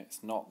changing here.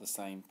 It's not the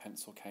same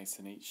pencil case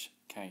in each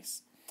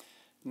case.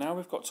 Now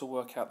we've got to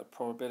work out the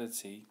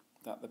probability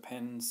that the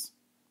pens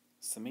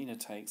Samina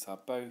takes are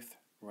both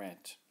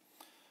red.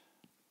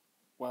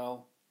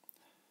 Well,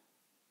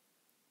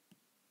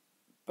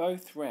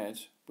 both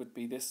red would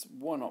be this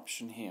one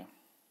option here.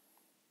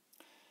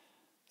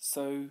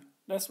 So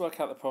let's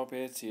work out the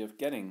probability of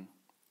getting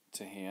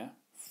to here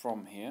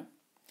from here,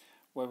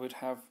 where we'd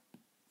have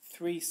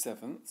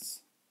 3/7.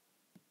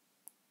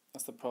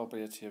 That's the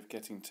probability of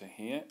getting to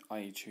here,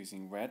 i.e.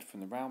 choosing red from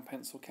the round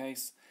pencil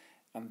case,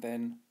 and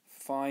then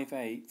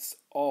 5/8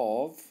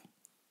 of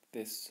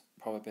this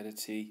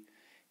probability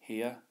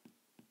here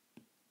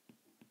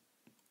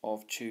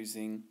of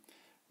choosing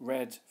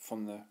red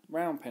from the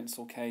round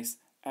pencil case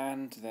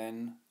and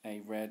then a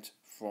red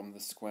from the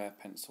square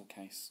pencil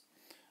case.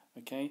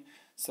 Okay,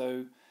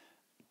 so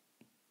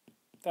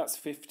that's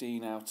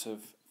 15 out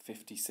of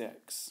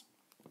 56.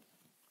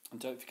 And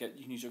don't forget,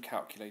 you can use your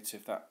calculator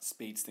if that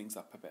speeds things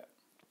up a bit.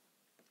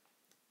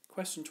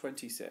 Question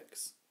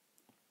 26.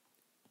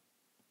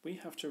 We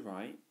have to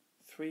write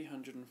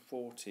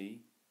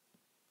 340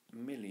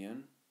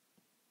 million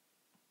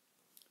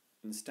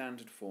in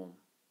standard form.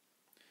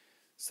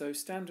 So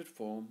standard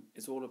form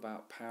is all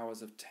about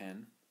powers of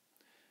 10.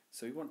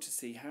 So we want to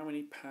see how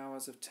many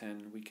powers of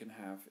 10 we can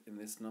have in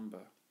this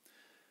number.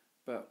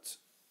 But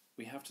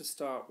we have to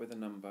start with a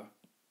number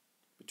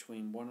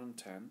between 1 and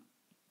 10.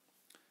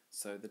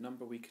 So the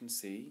number we can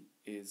see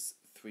is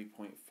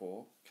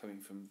 3.4, coming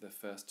from the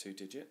first 2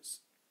 digits.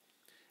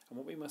 And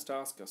what we must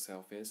ask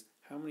ourselves is,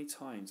 how many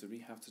times would we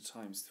have to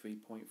times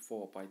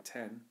 3.4 by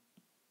 10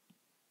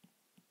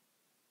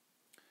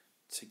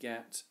 to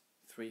get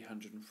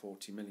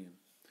 340 million.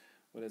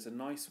 Well, there's a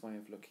nice way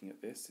of looking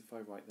at this if I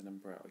write the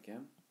number out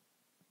again.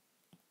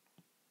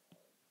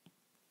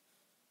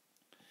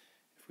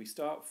 If we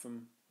start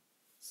from,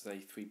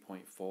 say,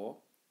 3.4,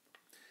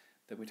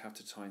 then we'd have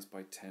to times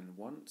by 10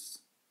 once,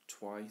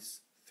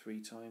 twice,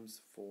 3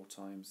 times, 4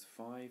 times,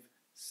 5,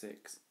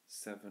 6,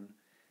 7,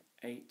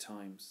 8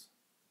 times.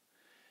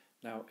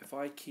 Now, if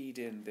I keyed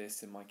in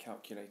this in my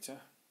calculator,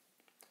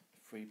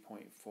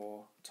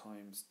 3.4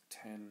 times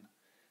 10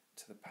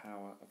 to the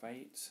power of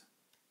 8,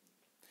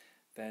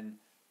 then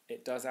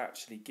it does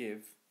actually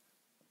give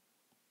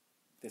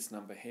this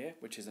number here,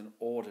 which is an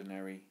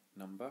ordinary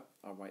number.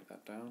 I'll write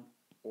that down,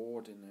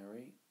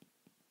 ordinary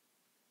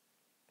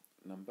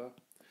number.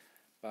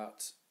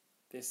 But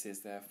this is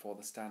therefore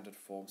the standard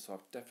form, so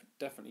I've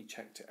definitely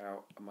checked it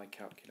out, and my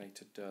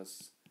calculator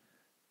does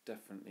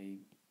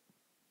definitely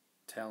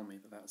tell me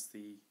that that's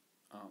the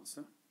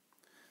answer.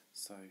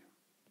 So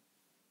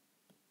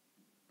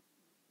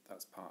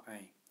that's part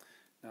A.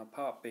 Now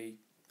part B,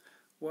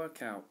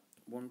 work out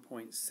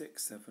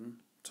 1.67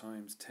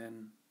 times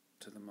 10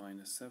 to the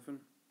minus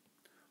 7,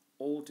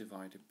 all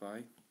divided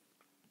by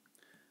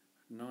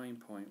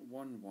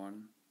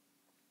 9.11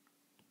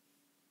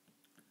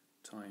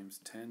 times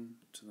 10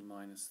 to the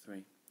minus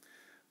 3.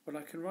 Well,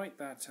 I can write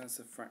that as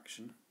a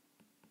fraction,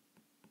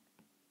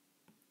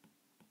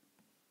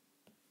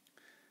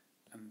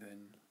 and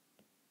then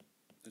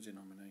the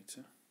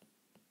denominator.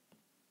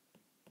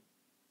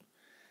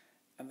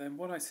 And then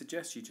what I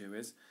suggest you do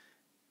is,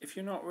 if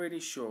you're not really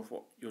sure of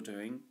what you're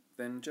doing,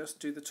 then just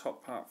do the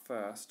top part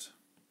first.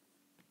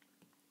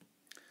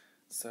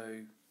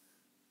 So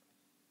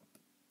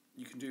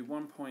you can do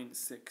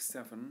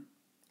 1.67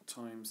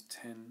 times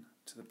 10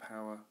 to the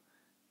power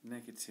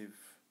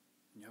negative,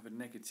 you have a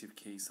negative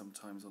key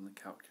sometimes on the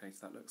calculator,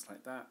 that looks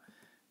like that,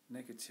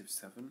 negative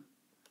 7.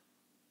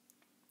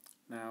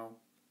 Now,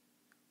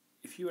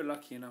 if you were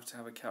lucky enough to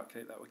have a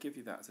calculator that would give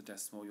you that as a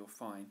decimal, you're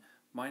fine.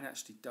 Mine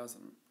actually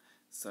doesn't.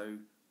 So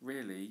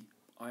really,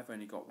 I've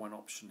only got one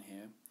option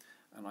here,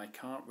 and I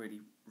can't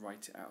really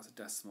write it out as a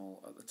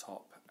decimal at the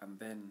top and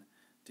then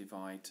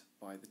divide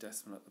by the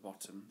decimal at the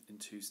bottom in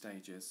 2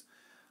 stages.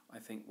 I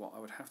think what I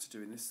would have to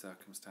do in this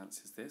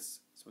circumstance is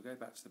this. So we'll go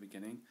back to the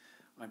beginning.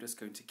 I'm just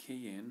going to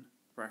key in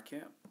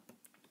bracket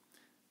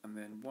and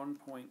then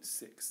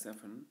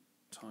 1.67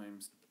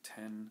 times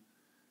 10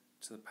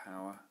 to the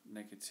power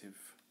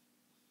negative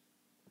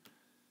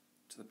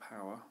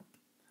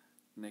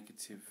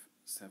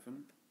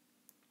 7.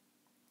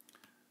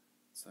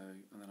 So,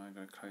 and then I'm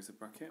going to close the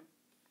bracket,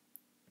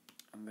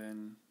 and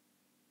then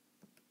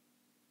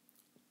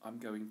I'm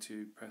going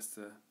to press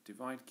the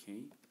divide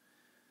key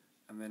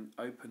and then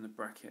open the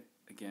bracket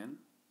again,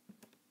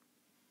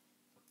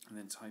 and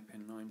then type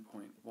in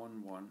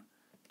 9.11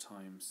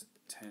 times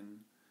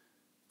 10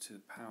 to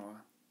the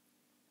power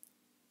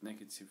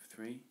negative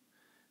 3,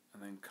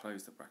 and then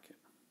close the bracket.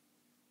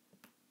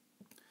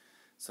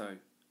 So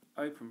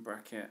open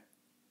bracket,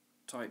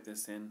 type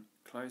this in,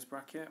 close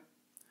bracket,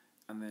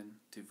 and then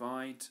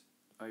divide,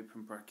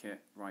 open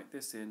bracket, write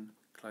this in,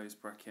 close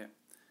bracket,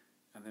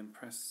 and then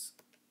press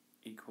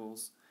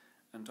equals,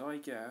 and I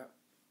get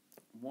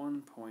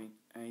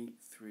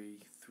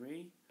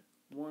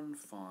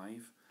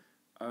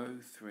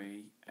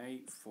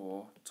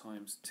 1.833150384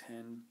 times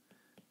 10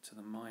 to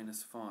the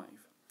minus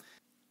 5.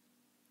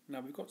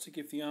 Now we've got to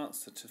give the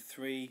answer to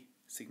 3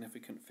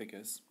 significant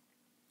figures.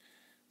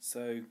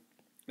 So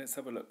let's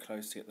have a look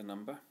closely at the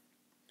number.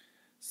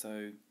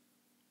 So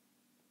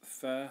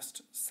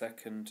first,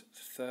 second,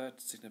 third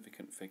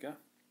significant figure,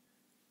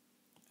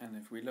 and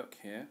if we look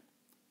here,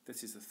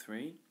 this is a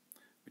 3,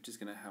 which is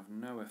going to have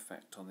no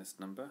effect on this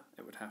number.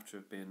 It would have to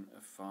have been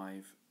a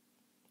 5,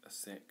 a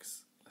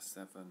 6, a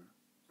 7,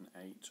 an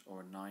 8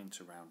 or a 9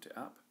 to round it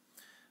up,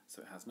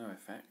 so it has no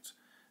effect.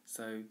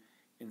 So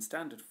in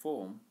standard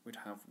form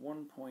we'd have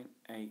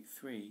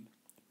 1.83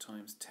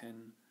 times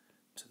 10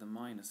 to the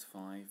minus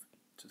 5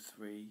 to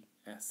 3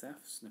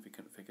 SF,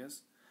 significant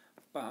figures,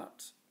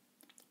 but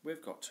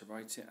we've got to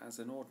write it as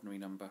an ordinary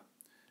number,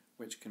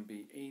 which can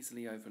be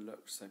easily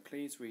overlooked, so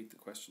please read the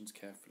questions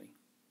carefully.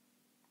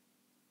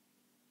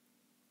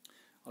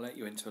 I'll let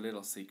you into a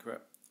little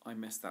secret. I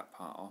missed that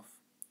part off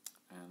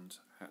and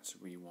had to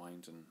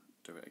rewind and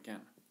do it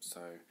again,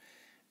 so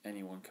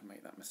anyone can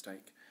make that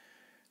mistake.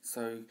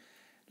 So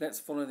let's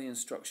follow the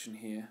instruction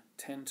here,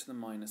 10 to the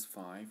minus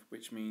 5,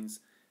 which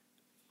means,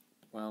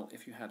 well,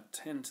 if you had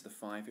 10 to the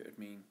 5, it would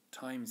mean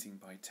timesing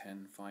by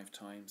 10 5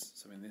 times.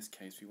 So in this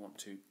case, we want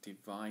to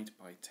divide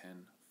by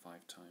 10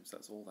 5 times.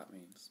 That's all that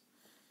means.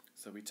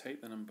 So we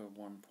take the number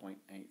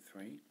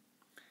 1.83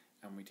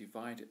 and we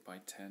divide it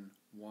by 10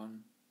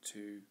 1,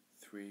 2,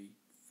 3,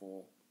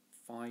 4,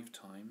 5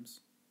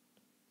 times.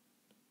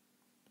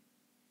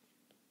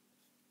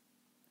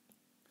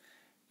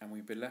 And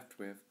we'd be left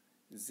with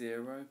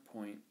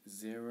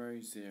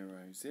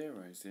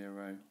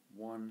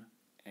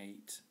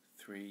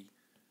 0.0000183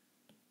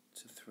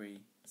 to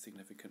 3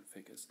 significant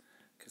figures,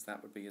 because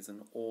that would be as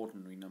an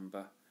ordinary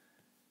number.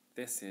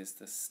 This is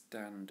the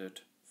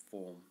standard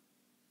form.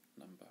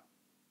 number.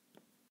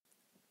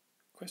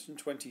 Question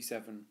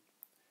 27.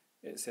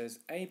 It says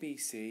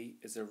ABC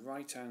is a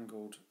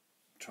right-angled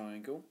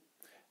triangle,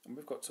 and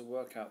we've got to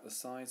work out the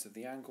size of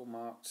the angle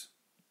marked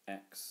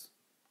X.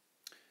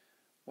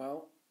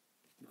 Well,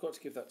 we've got to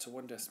give that to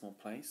one decimal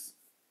place.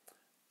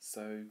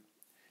 So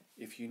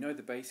if you know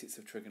the basics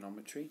of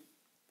trigonometry,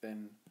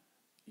 then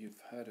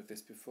you've heard of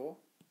this before,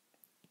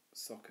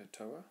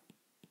 SOHCAHTOA.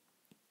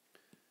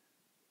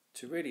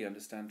 To really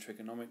understand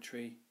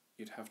trigonometry,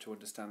 you'd have to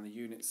understand the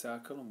unit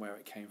circle and where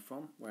it came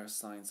from, where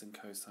sines and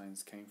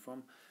cosines came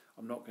from.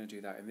 I'm not going to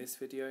do that in this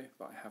video,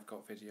 but I have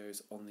got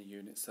videos on the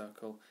unit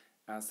circle,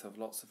 as have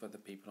lots of other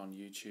people on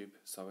YouTube,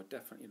 so I would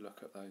definitely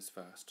look at those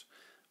first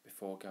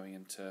before going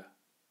into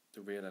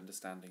the real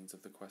understandings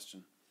of the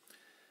question.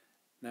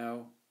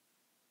 Now,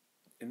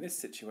 in this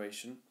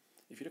situation,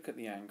 if you look at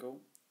the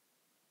angle,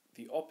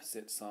 the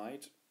opposite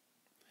side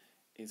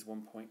is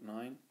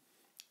 1.9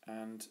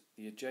 and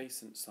the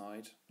adjacent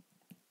side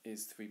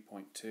is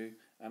 3.2,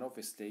 and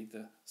obviously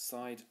the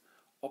side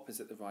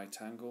opposite the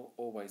right angle,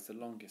 always the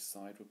longest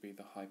side, would be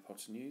the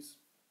hypotenuse.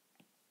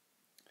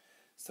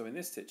 So in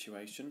this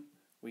situation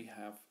we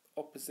have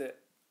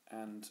opposite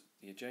and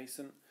the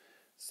adjacent,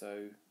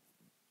 so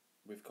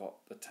we've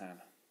got the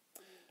tan.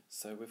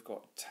 So we've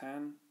got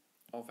tan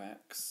of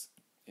X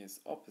is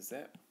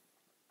opposite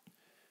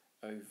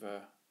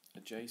over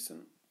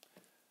adjacent.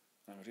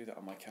 I'm going to do that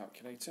on my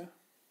calculator.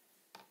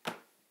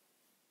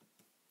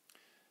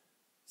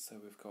 So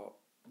we've got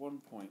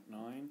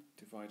 1.9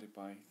 divided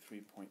by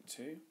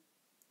 3.2.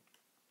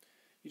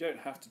 You don't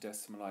have to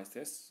decimalize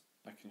this,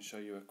 I can show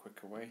you a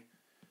quicker way,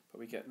 but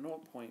we get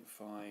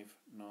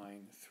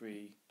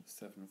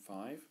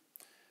 0.59375.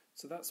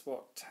 So that's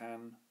what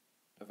tan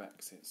of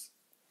X is.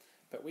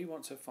 But we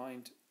want to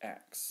find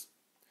X.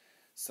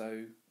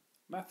 So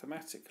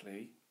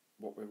mathematically,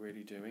 what we're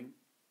really doing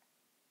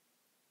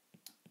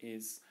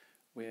is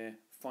we're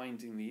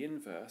finding the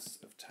inverse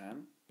of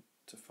tan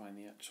to find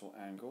the actual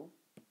angle.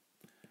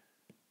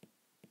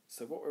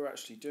 So what we're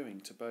actually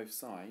doing to both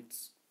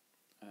sides,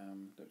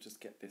 let's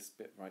just get this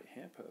bit right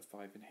here, put a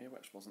 5 in here,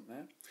 which wasn't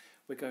there.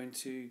 We're going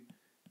to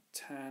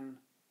tan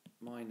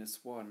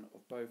minus 1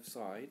 of both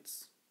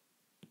sides,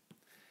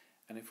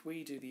 and if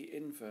we do the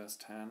inverse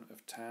tan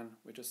of tan,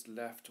 we're just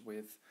left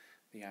with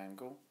the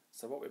angle.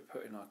 So what we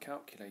put in our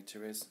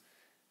calculator is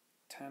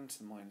tan to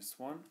the minus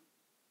 1,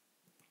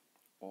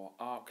 or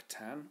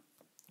arctan,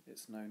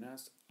 it's known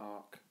as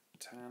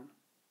arctan,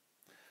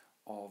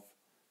 of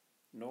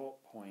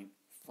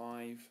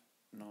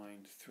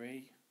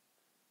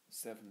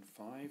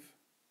 0.59375,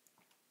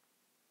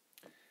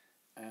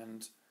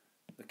 and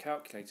the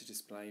calculator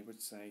display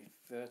would say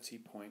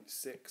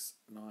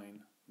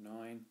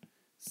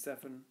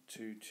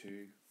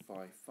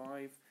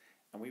 30.6997225,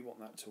 and we want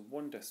that to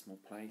one decimal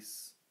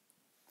place,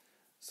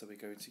 so we're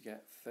going to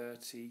get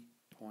 30.7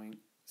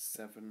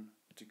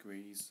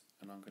 degrees,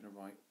 and I'm going to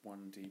write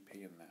 1 dp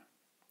in there.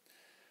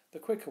 The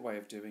quicker way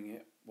of doing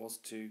it was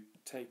to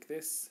take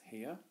this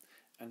here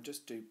and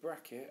just do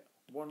bracket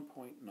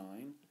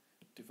 1.9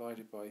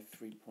 divided by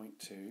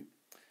 3.2,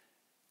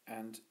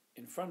 and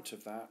in front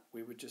of that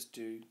we would just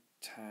do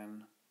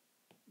tan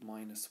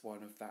minus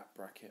 1 of that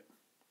bracket.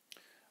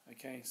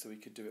 Okay, so we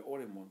could do it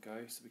all in one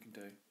go, so we can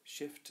do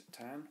shift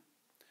tan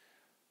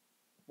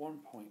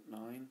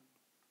 1.9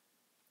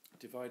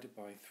 divided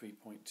by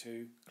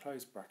 3.2,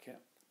 close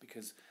bracket,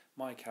 because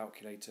my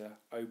calculator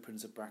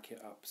opens a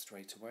bracket up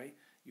straight away,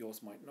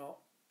 yours might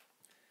not,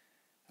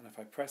 and if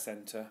I press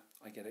enter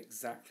I get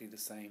exactly the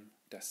same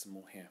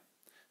decimal here.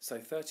 So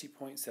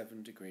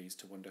 30.7 degrees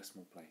to one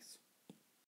decimal place.